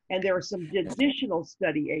 And there are some additional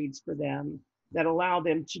study aids for them that allow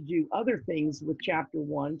them to do other things with chapter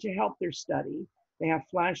 1 to help their study. They have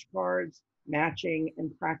flashcards, matching,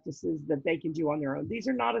 and practices that they can do on their own. These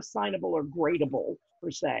are not assignable or gradable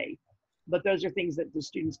per se, but those are things that the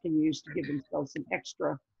students can use to give themselves some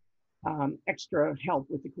extra extra help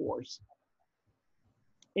with the course.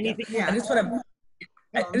 Anything? Yeah. And I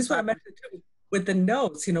just want to mention too, with the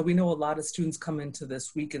notes, you know, we know a lot of students come into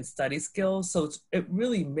this week in study skills, so it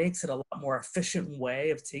really makes it a lot more efficient way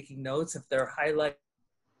of taking notes if they're highlighting.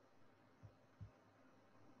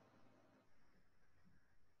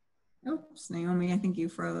 Oops, Naomi, I think you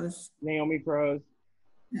froze. Naomi froze.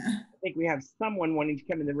 I think we have someone wanting to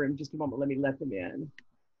come in the room. Just a moment, let me let them in.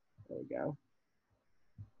 There we go.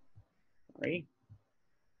 Sorry.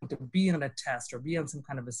 To be on a test or be on some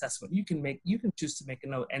kind of assessment, you can choose to make a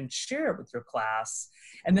note and share it with your class,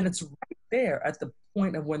 and then it's right there at the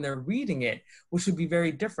point of when they're reading it, which would be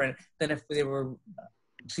very different than if they were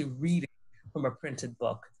actually reading from a printed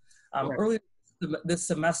book. Right. Earlier this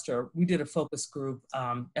semester, we did a focus group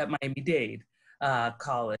at Miami-Dade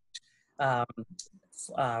College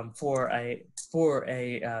for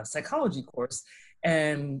a psychology course.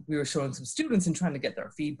 And we were showing some students and trying to get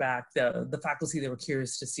their feedback. The faculty, they were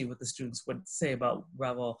curious to see what the students would say about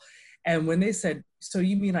Revel. And when they said, so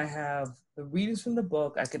you mean I have the readings from the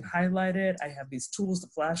book, I can highlight it, I have these tools, the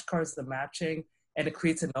flashcards, the matching, and it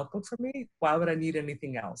creates a notebook for me, why would I need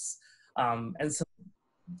anything else? And so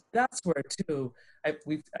that's where too, I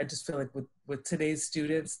just feel like with today's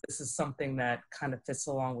students, this is something that kind of fits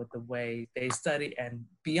along with the way they study, and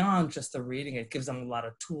beyond just the reading, it gives them a lot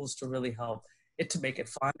of tools to really help it to make it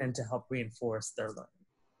fun and to help reinforce their learning.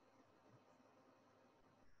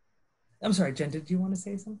 I'm sorry, Jen, did you want to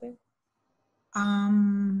say something?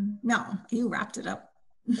 No, you wrapped it up.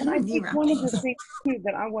 And I think one of the things too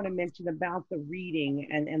that I want to mention about the reading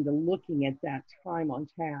and the looking at that time on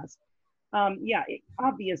task,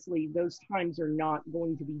 obviously those times are not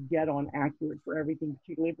going to be dead on accurate for everything,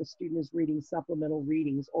 particularly if a student is reading supplemental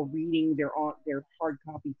readings or reading their hard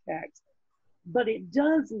copy text. But it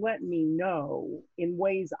does let me know in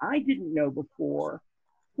ways I didn't know before,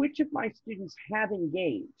 which of my students have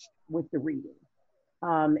engaged with the reading.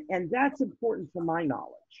 And that's important for my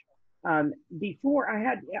knowledge. Before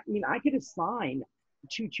I could assign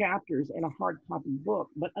 2 chapters in a hard copy book,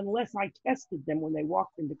 but unless I tested them when they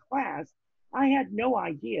walked into class, I had no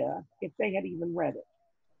idea if they had even read it.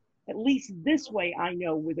 At least this way, I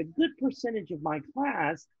know with a good percentage of my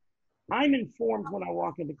class, I'm informed when I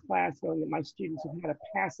walk into class knowing that my students have had a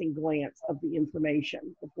passing glance of the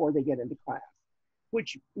information before they get into class,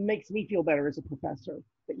 which makes me feel better as a professor.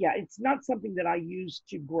 But yeah, it's not something that I use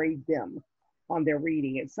to grade them on their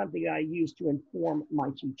reading. It's something that I use to inform my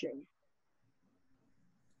teaching.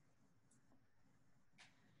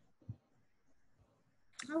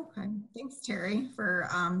 Okay, thanks, Terry, for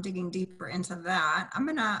digging deeper into that. I'm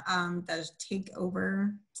gonna take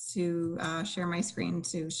over to share my screen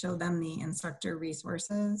to show them the instructor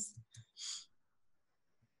resources.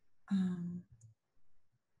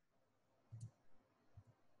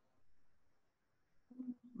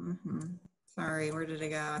 Sorry, where did it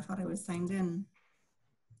go? I thought I was signed in.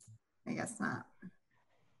 I guess not.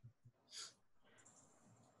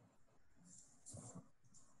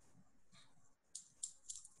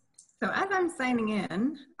 So as I'm signing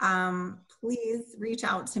in, please reach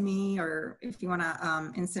out to me, or if you want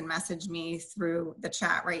to instant message me through the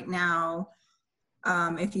chat right now.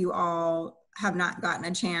 If you all have not gotten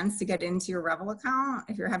a chance to get into your Revel account,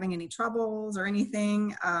 if you're having any troubles or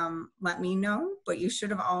anything, let me know. But you should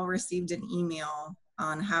have all received an email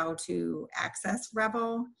on how to access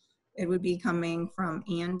Revel. It would be coming from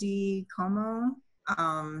Andy Como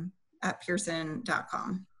at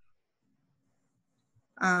pearson.com.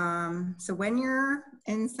 So when you're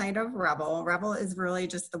inside of Revel, Revel is really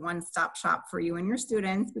just the one-stop shop for you and your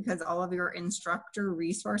students, because all of your instructor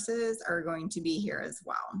resources are going to be here as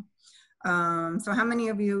well. So how many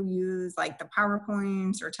of you use like the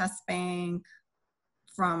PowerPoints or test bank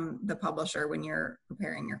from the publisher when you're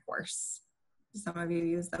preparing your course? Some of you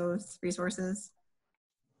use those resources?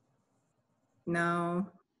 No?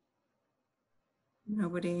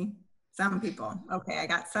 Nobody? Some people. Okay, I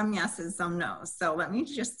got some yeses, some no's. So let me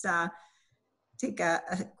just take a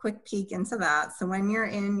quick peek into that. So when you're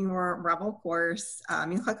in your Revel course,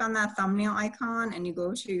 you click on that thumbnail icon and you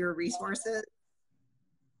go to your resources.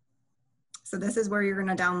 So this is where you're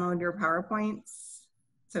going to download your PowerPoints.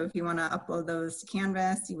 So if you want to upload those to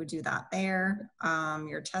Canvas, you would do that there.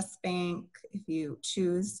 Your test bank, if you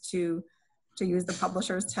choose to use the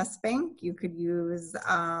publisher's test bank, you could use,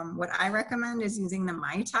 what I recommend is using the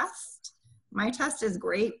My Test. My Test is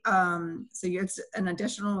great. So it's an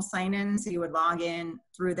additional sign-in. So you would log in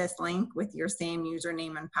through this link with your same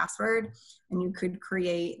username and password, and you could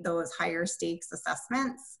create those higher stakes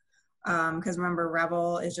assessments. Because remember,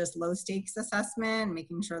 Revel is just low stakes assessment,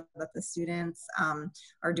 making sure that the students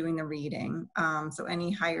are doing the reading. So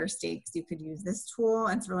any higher stakes, you could use this tool.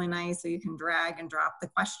 It's really nice. So you can drag and drop the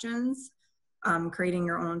questions, creating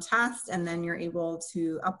your own test, and then you're able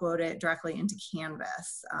to upload it directly into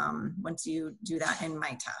Canvas once you do that in My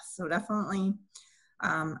Test. So definitely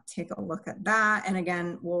take a look at that. And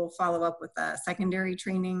again, we'll follow up with a secondary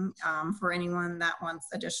training for anyone that wants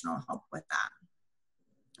additional help with that.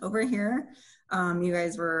 Over here, you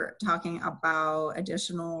guys were talking about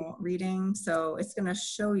additional reading. So it's going to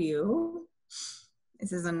show you,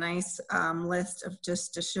 this is a nice list of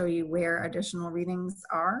just to show you where additional readings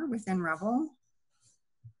are within Revel.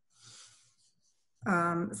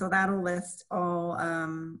 So that'll list all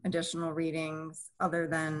additional readings other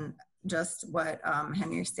than just what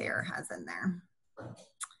Henry Sayre has in there.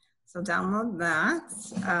 So download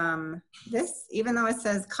that. This, even though it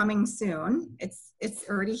says coming soon, it's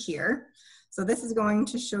already here. So this is going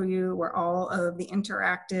to show you where all of the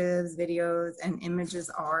interactives, videos, and images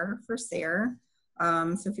are for Sayre.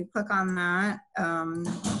 So if you click on that,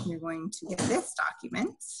 you're going to get this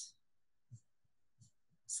document.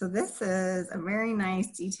 So this is a very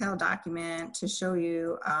nice detailed document to show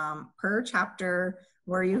you per chapter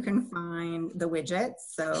where you can find the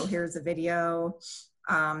widgets. So here's a video,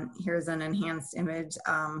 here's an enhanced image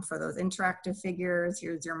for those interactive figures,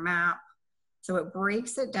 here's your map. So it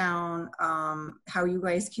breaks it down how you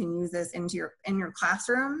guys can use this in your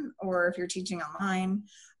classroom, or if you're teaching online,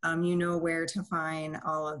 you know where to find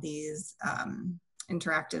all of these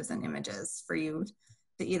interactives and images for you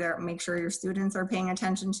to either make sure your students are paying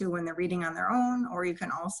attention to when they're reading on their own, or you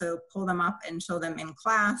can also pull them up and show them in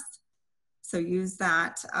class. So use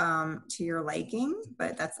that to your liking,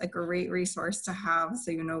 but that's a great resource to have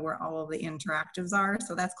so you know where all of the interactives are.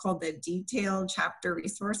 So that's called the Detailed Chapter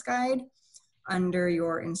Resource Guide under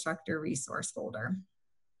your instructor resource folder.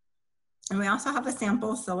 And we also have a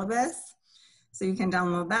sample syllabus, so you can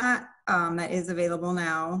download that. That is available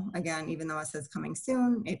now. Again, even though it says coming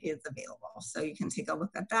soon, it is available. So you can take a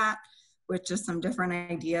look at that with just some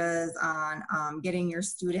different ideas on getting your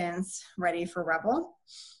students ready for Revel.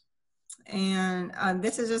 And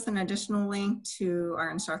this is just an additional link to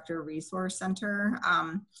our instructor resource center.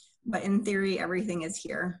 But in theory, everything is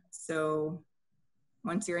here. So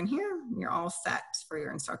once you're in here, you're all set for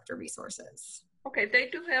your instructor resources. Okay, they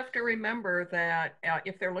do have to remember that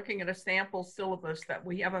if they're looking at a sample syllabus, that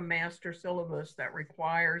we have a master syllabus that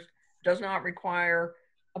does not require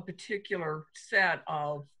a particular set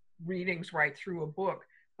of readings right through a book,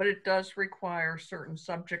 but it does require certain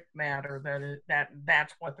subject matter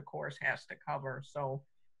that's what the course has to cover. So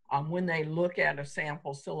when they look at a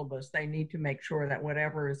sample syllabus, they need to make sure that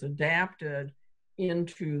whatever is adapted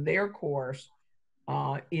into their course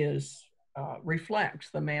reflects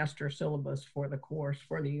the master syllabus for the course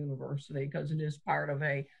for the university, because it is part of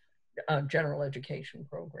a general education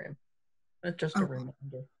program. That's just a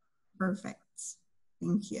reminder. Perfect.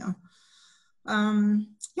 Thank you.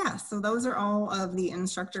 Yeah, so those are all of the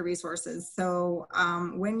instructor resources. So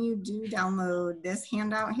when you do download this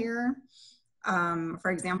handout here,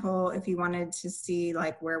 for example, if you wanted to see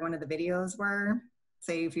like where one of the videos were,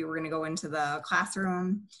 say if you were going to go into the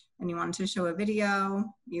classroom and you wanted to show a video,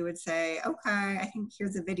 you would say, okay, I think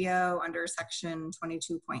here's a video under section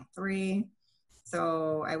 22.3.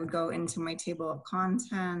 So I would go into my table of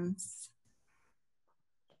contents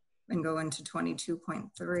and go into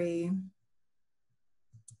 22.3.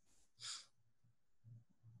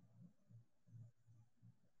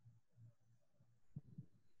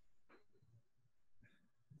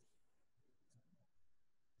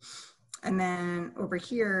 And then over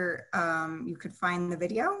here, you could find the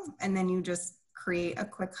video and then you just create a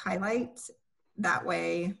quick highlight. That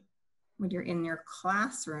way, when you're in your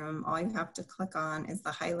classroom, all you have to click on is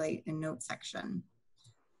the highlight and note section.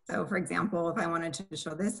 So for example, if I wanted to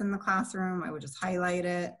show this in the classroom, I would just highlight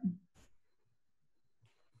it.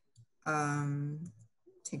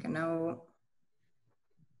 Take a note.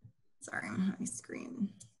 Sorry, my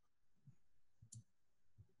screen.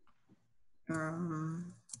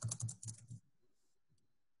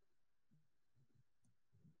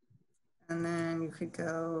 And then you could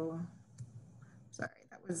go, sorry,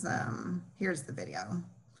 that was, here's the video.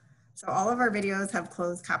 So all of our videos have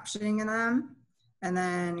closed captioning in them. And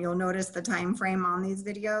then you'll notice the time frame on these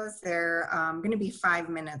videos. They're gonna be 5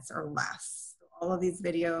 minutes or less. So all of these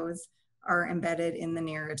videos are embedded in the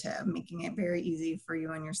narrative, making it very easy for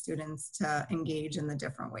you and your students to engage in the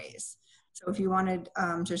different ways. So if you wanted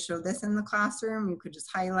to show this in the classroom, you could just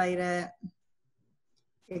highlight it,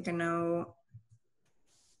 take a note,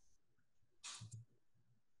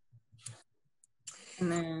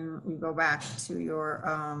 and then you go back to your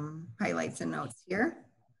highlights and notes here.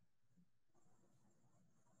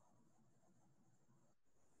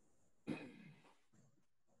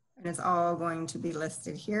 And it's all going to be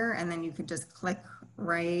listed here. And then you could just click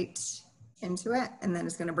right into it. And then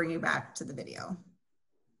it's going to bring you back to the video.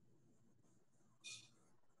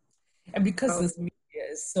 And because this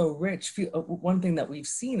media is so rich, one thing that we've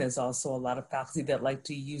seen is also a lot of faculty that like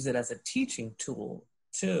to use it as a teaching tool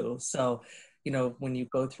too. So, you know, when you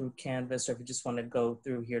go through Canvas, or if you just want to go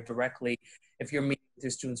through here directly, if you're meeting with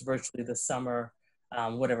your students virtually this summer,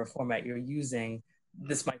 whatever format you're using,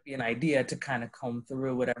 this might be an idea to kind of comb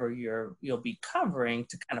through whatever you'll be covering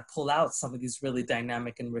to kind of pull out some of these really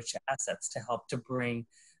dynamic and rich assets to help to bring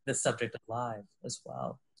the subject alive as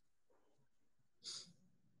well.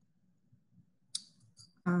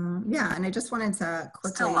 Yeah, and I just wanted to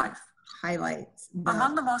quickly highlight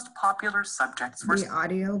Among the most popular subjects were the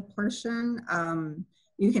audio portion.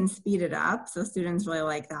 You can speed it up, so students really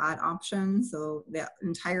like that option. So the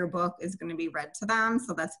entire book is going to be read to them,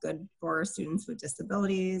 so that's good for students with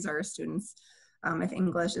disabilities or students if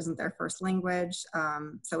English isn't their first language.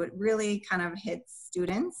 So it really kind of hits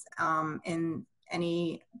students in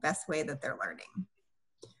any best way that they're learning.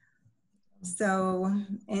 So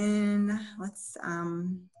let's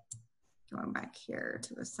going back here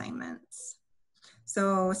to assignments.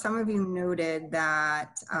 So some of you noted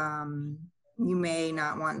that you may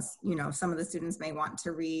not want, some of the students may want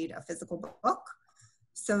to read a physical book.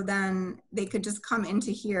 So then they could just come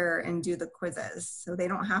into here and do the quizzes. So they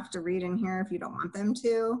don't have to read in here if you don't want them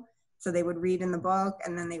to. So they would read in the book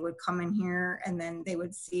and then they would come in here and then they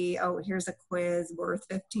would see, oh, here's a quiz worth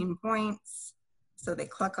 15 points. So they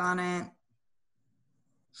click on it.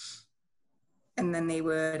 And then they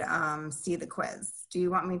would see the quiz. Do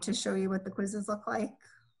you want me to show you what the quizzes look like?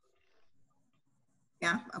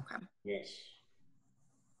 Yeah, okay. Yes.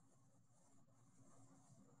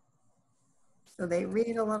 So they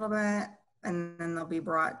read a little bit and then they'll be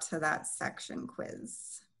brought to that section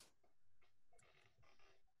quiz.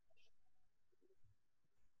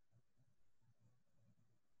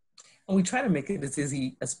 And we try to make it as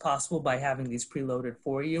easy as possible by having these preloaded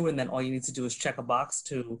for you. And then all you need to do is check a box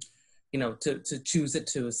to choose it,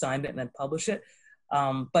 to assign it and then publish it.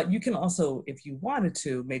 But you can also, if you wanted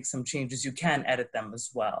to make some changes, you can edit them as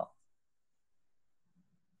well.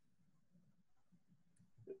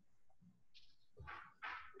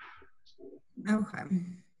 Okay.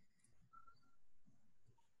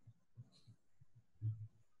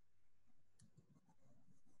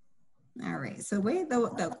 All right, so the way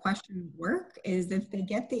the questions work is if they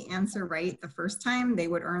get the answer right the first time, they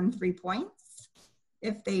would earn 3 points.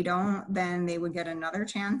 If they don't, then they would get another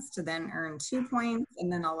chance to then earn 2 points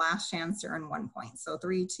and then a last chance to earn 1 point. So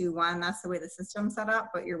 3, 2, 1, that's the way the system's set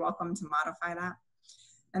up, but you're welcome to modify that.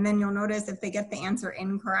 And then you'll notice if they get the answer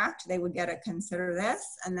incorrect, they would get a consider this,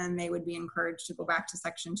 and then they would be encouraged to go back to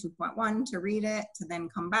section 2.1 to read it, to then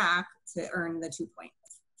come back to earn the 2 points.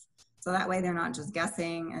 So that way they're not just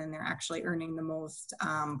guessing and they're actually earning the most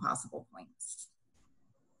possible points.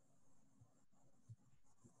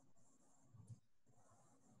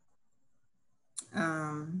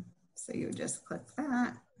 So you would just click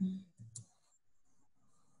that.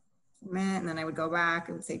 Submit, and then I would go back,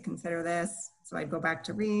 it would say consider this. So I'd go back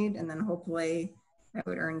to read and then hopefully I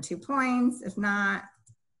would earn 2 points. If not,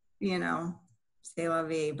 c'est la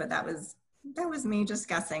vie, but that was me just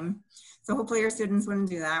guessing. So hopefully your students wouldn't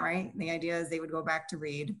do that, right? The idea is they would go back to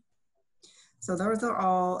read. So those are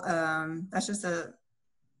all, that's just a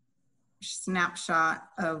snapshot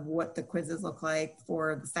of what the quizzes look like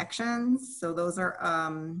for the sections. So those are,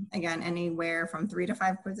 again, anywhere from 3 to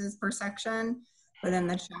 5 quizzes per section. But then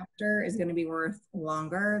the chapter is going to be worth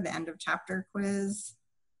longer, the end of chapter quiz.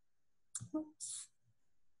 Oops.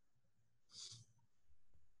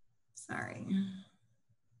 Sorry.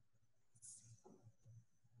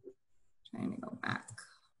 Trying to go back.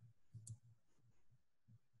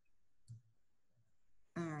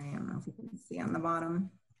 All right, I don't know if you can see on the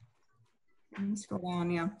bottom. Let me scroll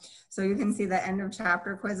down, yeah. So you can see the end of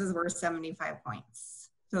chapter quizzes were 75 points.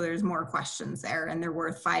 So there's more questions there and they're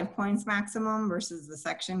worth 5 points maximum versus the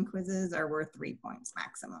section quizzes are worth 3 points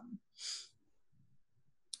maximum.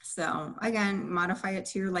 So again, modify it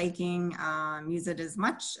to your liking, use it as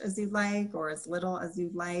much as you'd like or as little as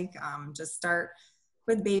you'd like. Just start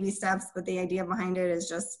with baby steps, but the idea behind it is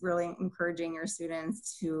just really encouraging your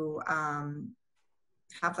students to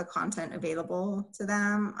have the content available to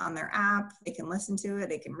them on their app. They can listen to it,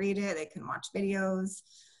 they can read it, they can watch videos.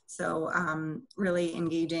 So really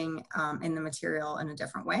engaging in the material in a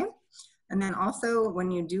different way. And then also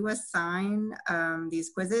when you do assign these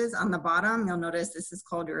quizzes on the bottom, you'll notice this is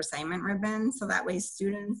called your assignment ribbon. So that way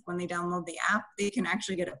students, when they download the app, they can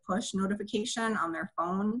actually get a push notification on their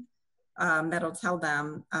phone that'll tell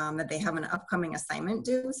them that they have an upcoming assignment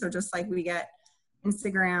due. So just like we get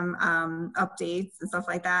Instagram updates and stuff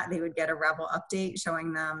like that, they would get a Revel update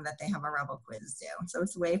showing them that they have a Revel quiz due. So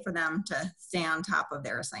it's a way for them to stay on top of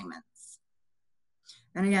their assignments.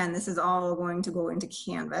 And again, this is all going to go into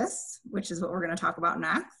Canvas, which is what we're going to talk about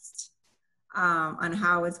next, on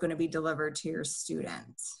how it's going to be delivered to your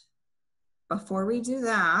students. Before we do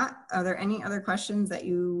that, are there any other questions that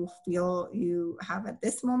you feel you have at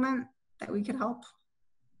this moment that we could help?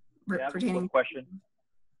 Yeah, pertaining question.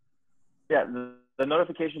 Yeah, the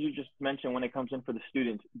notifications you just mentioned when it comes in for the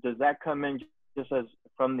students, does that come in just as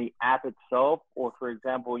from the app itself, or for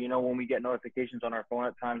example, you know, when we get notifications on our phone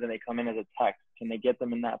at times and they come in as a text, can they get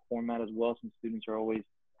them in that format as well, since students are always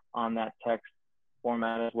on that text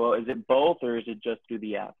format as well? Is it both, or is it just through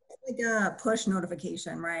the app? Like a push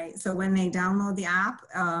notification, right? So when they download the app,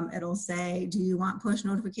 it'll say, do you want push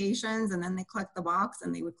notifications? And then they click the box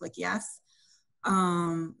and they would click yes.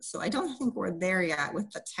 So I don't think we're there yet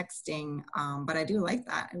with the texting, but I do like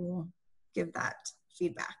that. I will give that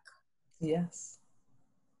feedback. Yes.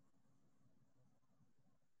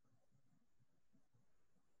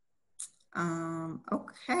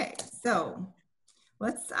 Okay, so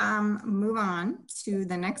let's move on to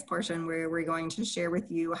the next portion where we're going to share with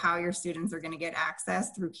you how your students are going to get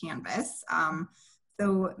access through Canvas.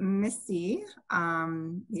 So Missy,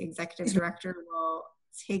 the executive director, will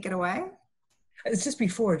take it away. It's just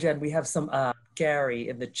before, Jen, we have some, Gary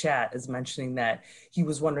in the chat is mentioning that he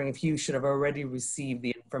was wondering if you should have already received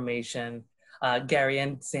the information. Gary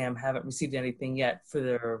and Sam haven't received anything yet for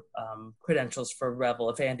their credentials for Revel.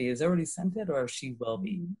 If Andy has already sent it, or if she will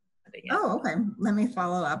be sending it. Oh, okay. Let me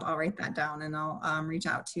follow up. I'll write that down and I'll reach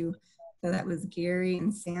out to, so that was Gary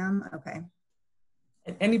and Sam. Okay.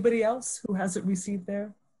 And anybody else who hasn't received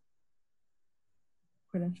their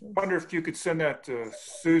credentials? I wonder if you could send that to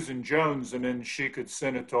Susan Jones, and then she could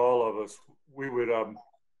send it to all of us. We would,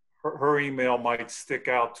 her email might stick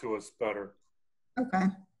out to us better. Okay.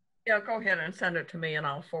 Yeah, go ahead and send it to me and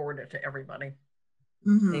I'll forward it to everybody.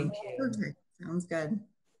 Mm-hmm. Thank you. Okay. Sounds good.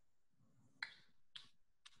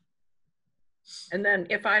 And then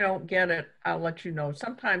if I don't get it, I'll let you know.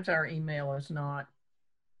 Sometimes our email is not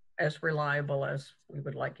as reliable as we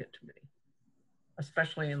would like it to be,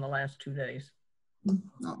 especially in the last 2 days.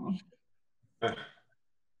 Oh.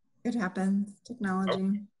 It happens.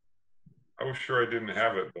 Technology. I was sure I didn't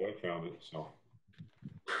have it, but I found it, so.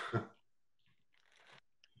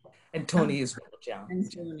 And Tony is John.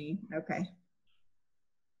 And Tony. Okay.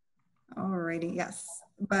 Alrighty. Yes.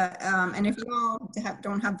 But and if you all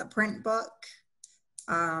don't have the print book,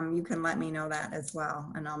 you can let me know that as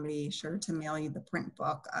well, and I'll be sure to mail you the print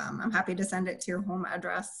book. I'm happy to send it to your home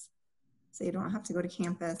address, so you don't have to go to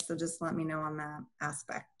campus. So just let me know on that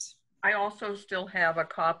aspect. I also still have a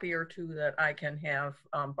copy or two that I can have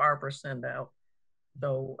Barbara send out.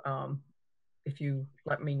 So if you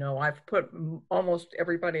let me know, I've put almost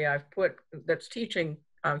everybody I've put that's teaching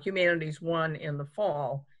Humanities 1 in the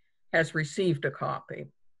fall has received a copy.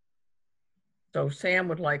 So Sam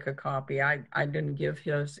would like a copy. I didn't give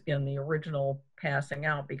his in the original passing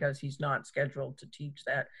out because he's not scheduled to teach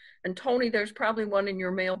that. And Tony, there's probably one in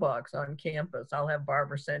your mailbox on campus. I'll have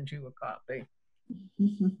Barbara send you a copy.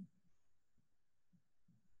 Mm-hmm.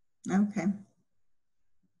 Okay.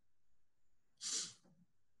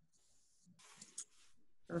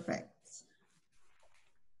 Perfect.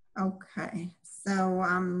 Okay,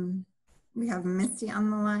 so we have Misty on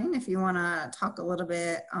the line. If you want to talk a little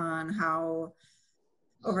bit on how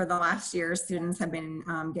over the last year students have been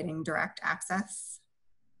getting direct access.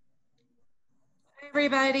 Hi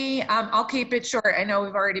everybody, I'll keep it short. I know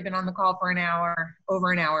we've already been on the call for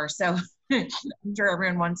over an hour, so I'm sure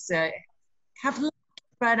everyone wants to have lunch,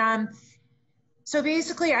 but so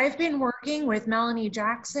basically, I've been working with Melanie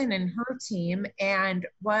Jackson and her team, and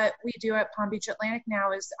what we do at Palm Beach Atlantic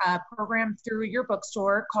now is a program through your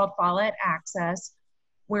bookstore called Follett Access,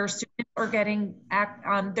 where students are getting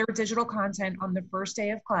their digital content on the first day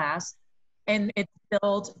of class, and it's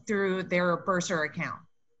billed through their Bursar account.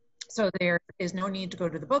 So there is no need to go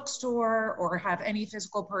to the bookstore or have any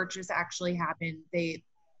physical purchase actually happen. They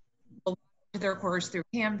belong to their course through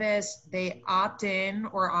Canvas. They opt in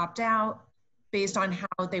or opt out based on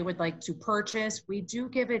how they would like to purchase. We do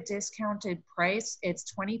give a discounted price.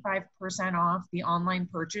 It's 25% off the online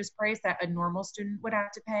purchase price that a normal student would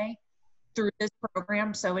have to pay through this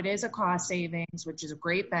program. So it is a cost savings, which is a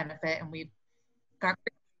great benefit, and we've got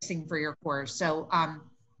great pricing for your course. So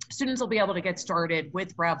students will be able to get started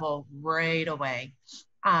with Revel right away.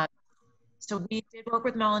 So we did work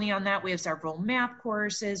with Melanie on that. We have several math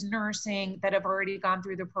courses, nursing that have already gone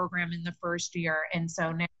through the program in the first year. And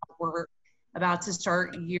so now we're about to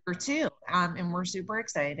start year 2, and we're super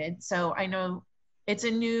excited. So I know it's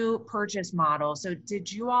a new purchase model. So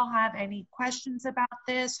did you all have any questions about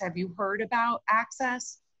this? Have you heard about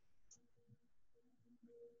Access?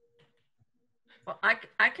 Well,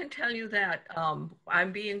 I can tell you that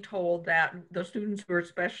I'm being told that the students who are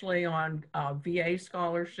especially on VA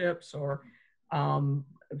scholarships or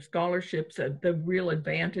scholarships, the real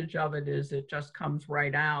advantage of it is it just comes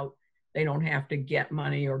right out. They don't have to get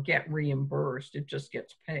money or get reimbursed. It just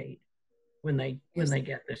gets paid when they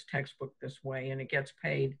get this textbook this way, and it gets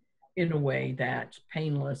paid in a way that's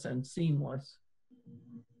painless and seamless.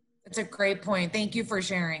 It's a great point. Thank you for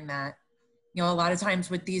sharing that. You know, a lot of times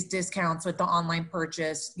with these discounts with the online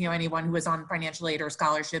purchase, you know, anyone who was on financial aid or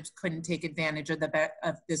scholarships couldn't take advantage of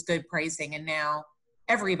of this good pricing, and now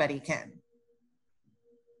everybody can.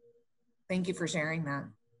 Thank you for sharing that.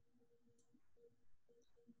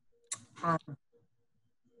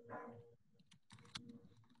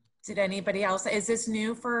 Did anybody else, is this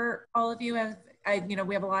new for all of you? You know,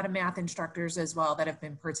 we have a lot of math instructors as well that have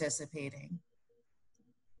been participating.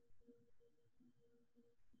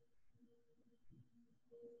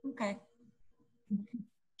 Okay.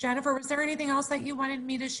 Jennifer, was there anything else that you wanted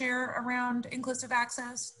me to share around inclusive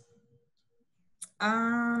access?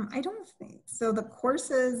 I don't think so. The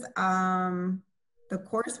courses, the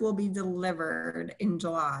course will be delivered in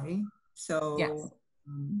July. So yes.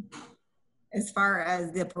 As far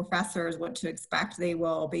as the professors, what to expect, they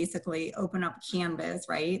will basically open up Canvas,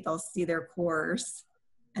 right? They'll see their course,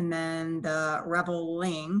 and then the Revel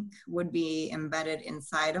link would be embedded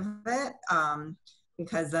inside of it,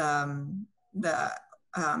 because the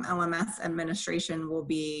LMS administration will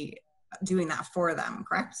be doing that for them,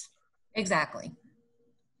 correct? Exactly.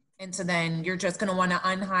 And so then you're just going to want to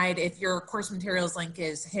unhide, if your course materials link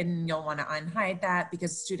is hidden, you'll want to unhide that,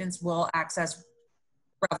 because students will access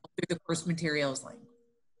Revel through the course materials link.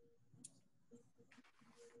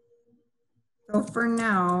 So for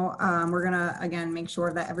now, we're gonna, again, make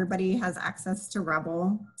sure that everybody has access to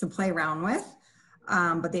Revel to play around with.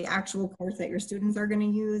 But the actual course that your students are gonna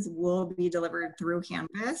use will be delivered through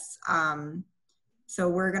Canvas. So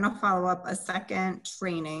we're gonna follow up a second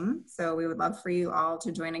training. So we would love for you all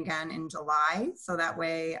to join again in July. So that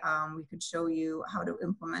way we could show you how to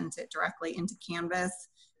implement it directly into Canvas,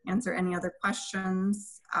 answer any other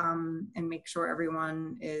questions, and make sure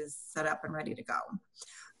everyone is set up and ready to go.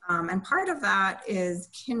 And part of that is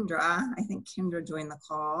Kendra. I think Kendra joined the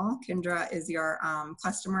call. Kendra is your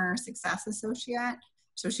customer success associate.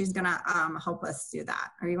 So she's gonna help us do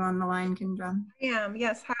that. Are you on the line, Kendra? I am,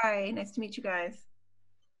 yes, hi, nice to meet you guys.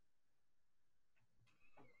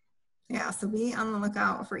 Yeah, so be on the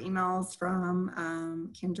lookout for emails from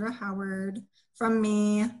Kendra Howard, from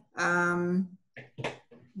me,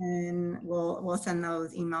 and we'll send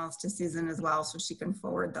those emails to Susan as well, so she can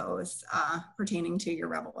forward those pertaining to your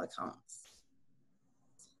Revel accounts.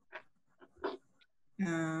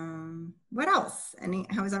 What else?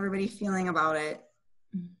 How is everybody feeling about it?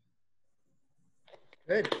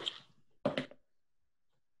 Good.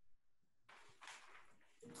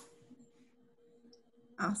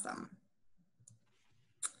 Awesome.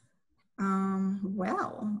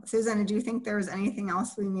 Well, Susan, do you think there was anything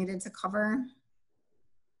else we needed to cover?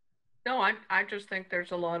 No, I just think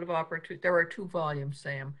there's a lot of opportunity. There are 2 volumes,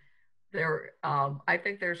 Sam. I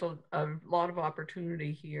think there's a lot of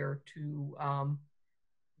opportunity here to,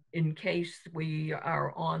 in case we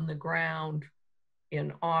are on the ground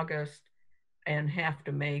in August and have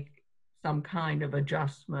to make some kind of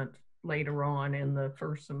adjustment later on in the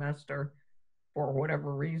first semester for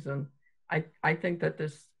whatever reason. I think that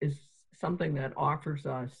this is something that offers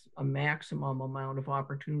us a maximum amount of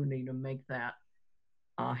opportunity to make that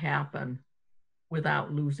happen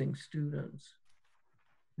without losing students,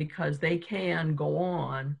 because they can go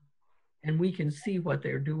on and we can see what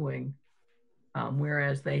they're doing,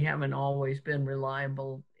 whereas they haven't always been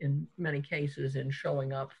reliable in many cases in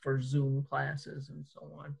showing up for Zoom classes and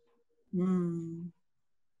so on.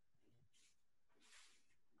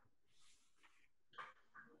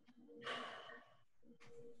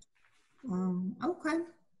 Okay.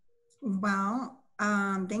 Well,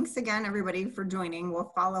 thanks again, everybody, for joining.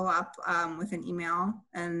 We'll follow up with an email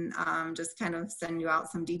and just kind of send you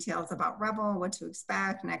out some details about Revel, what to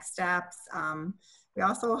expect, next steps. We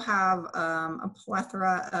also have a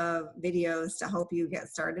plethora of videos to help you get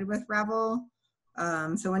started with Revel.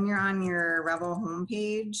 So when you're on your Revel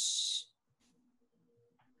homepage,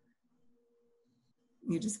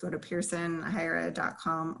 you just go to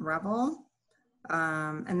pearsonhighered.com Revel.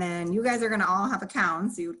 And then you guys are going to all have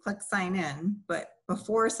accounts. So you would click sign in, but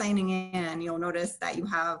before signing in, you'll notice that you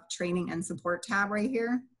have training and support tab right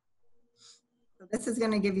here. So this is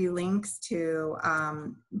going to give you links to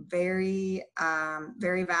very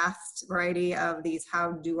vast variety of these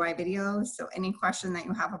how do I videos. So any question that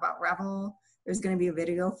you have about Revel, there's going to be a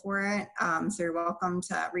video for it. So you're welcome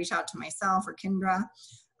to reach out to myself or Kendra.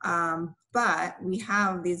 But we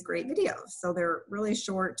have these great videos. So they're really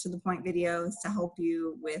short to the point videos to help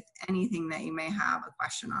you with anything that you may have a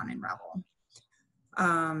question on in Revel.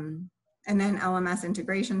 And then LMS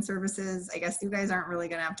integration services. I guess you guys aren't really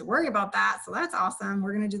gonna have to worry about that. So that's awesome.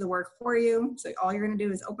 We're gonna do the work for you. So all you're gonna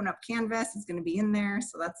do is open up Canvas. It's gonna be in there.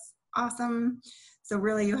 So that's awesome. So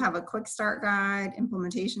really you have a quick start guide,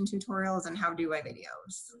 implementation tutorials, and how-do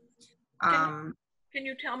videos. Can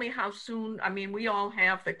you tell me how soon, I mean, we all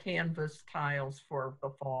have the Canvas tiles for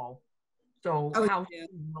the fall. So how soon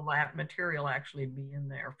will that material actually be in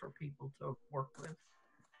there for people to work with?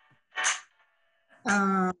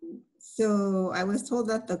 So I was told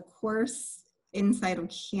that the course inside of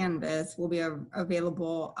Canvas will be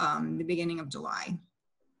available the beginning of July.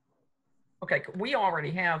 Okay, we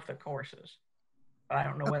already have the courses, but I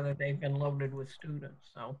don't know whether they've been loaded with students,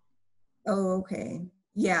 so. Oh, okay.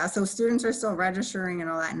 Yeah, so students are still registering and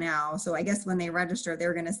all that now. So I guess when they register,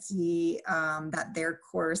 they're gonna see that their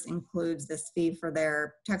course includes this fee for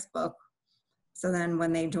their textbook. So then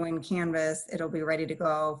when they join Canvas, it'll be ready to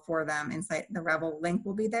go for them. Inside the Revel link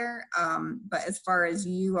will be there. But as far as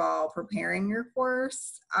you all preparing your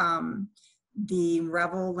course, the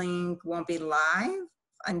Revel link won't be live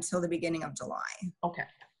until the beginning of July. Okay,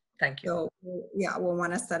 thank you. So yeah, we'll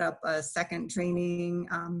want to set up a second training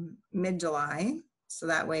mid-July, so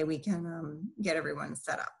that way we can get everyone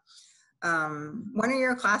set up. When are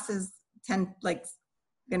your classes going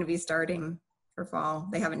to be starting for fall?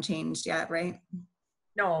 They haven't changed yet, right?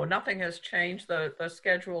 No, nothing has changed. The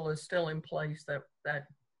schedule is still in place that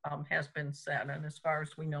has been set, and as far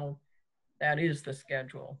as we know, that is the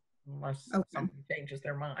schedule, unless somebody changes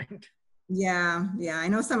their mind. Yeah, I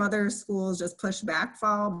know some other schools just pushed back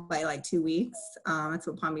fall by like 2 weeks. That's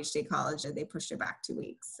what Palm Beach State College did. They pushed it back 2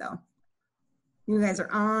 weeks. So you guys are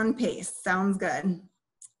on pace. Sounds good.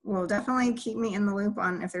 Well, definitely keep me in the loop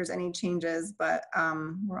on if there's any changes, but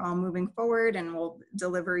we're all moving forward, and we'll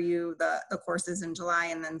deliver you the courses in July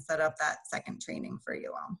and then set up that second training for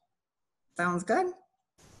you all. Sounds good?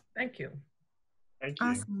 Thank you. Thank you.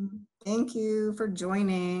 Awesome. Thank you for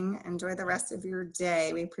joining. Enjoy the rest of your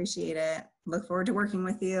day. We appreciate it. Look forward to working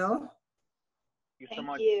with you. Thank you so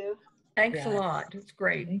much. Thanks a lot. It's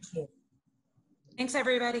great. Thank you. Thanks,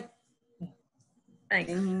 everybody.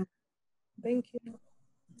 Thanks. Thank you.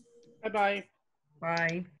 Bye-bye.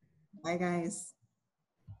 Bye. Bye, guys.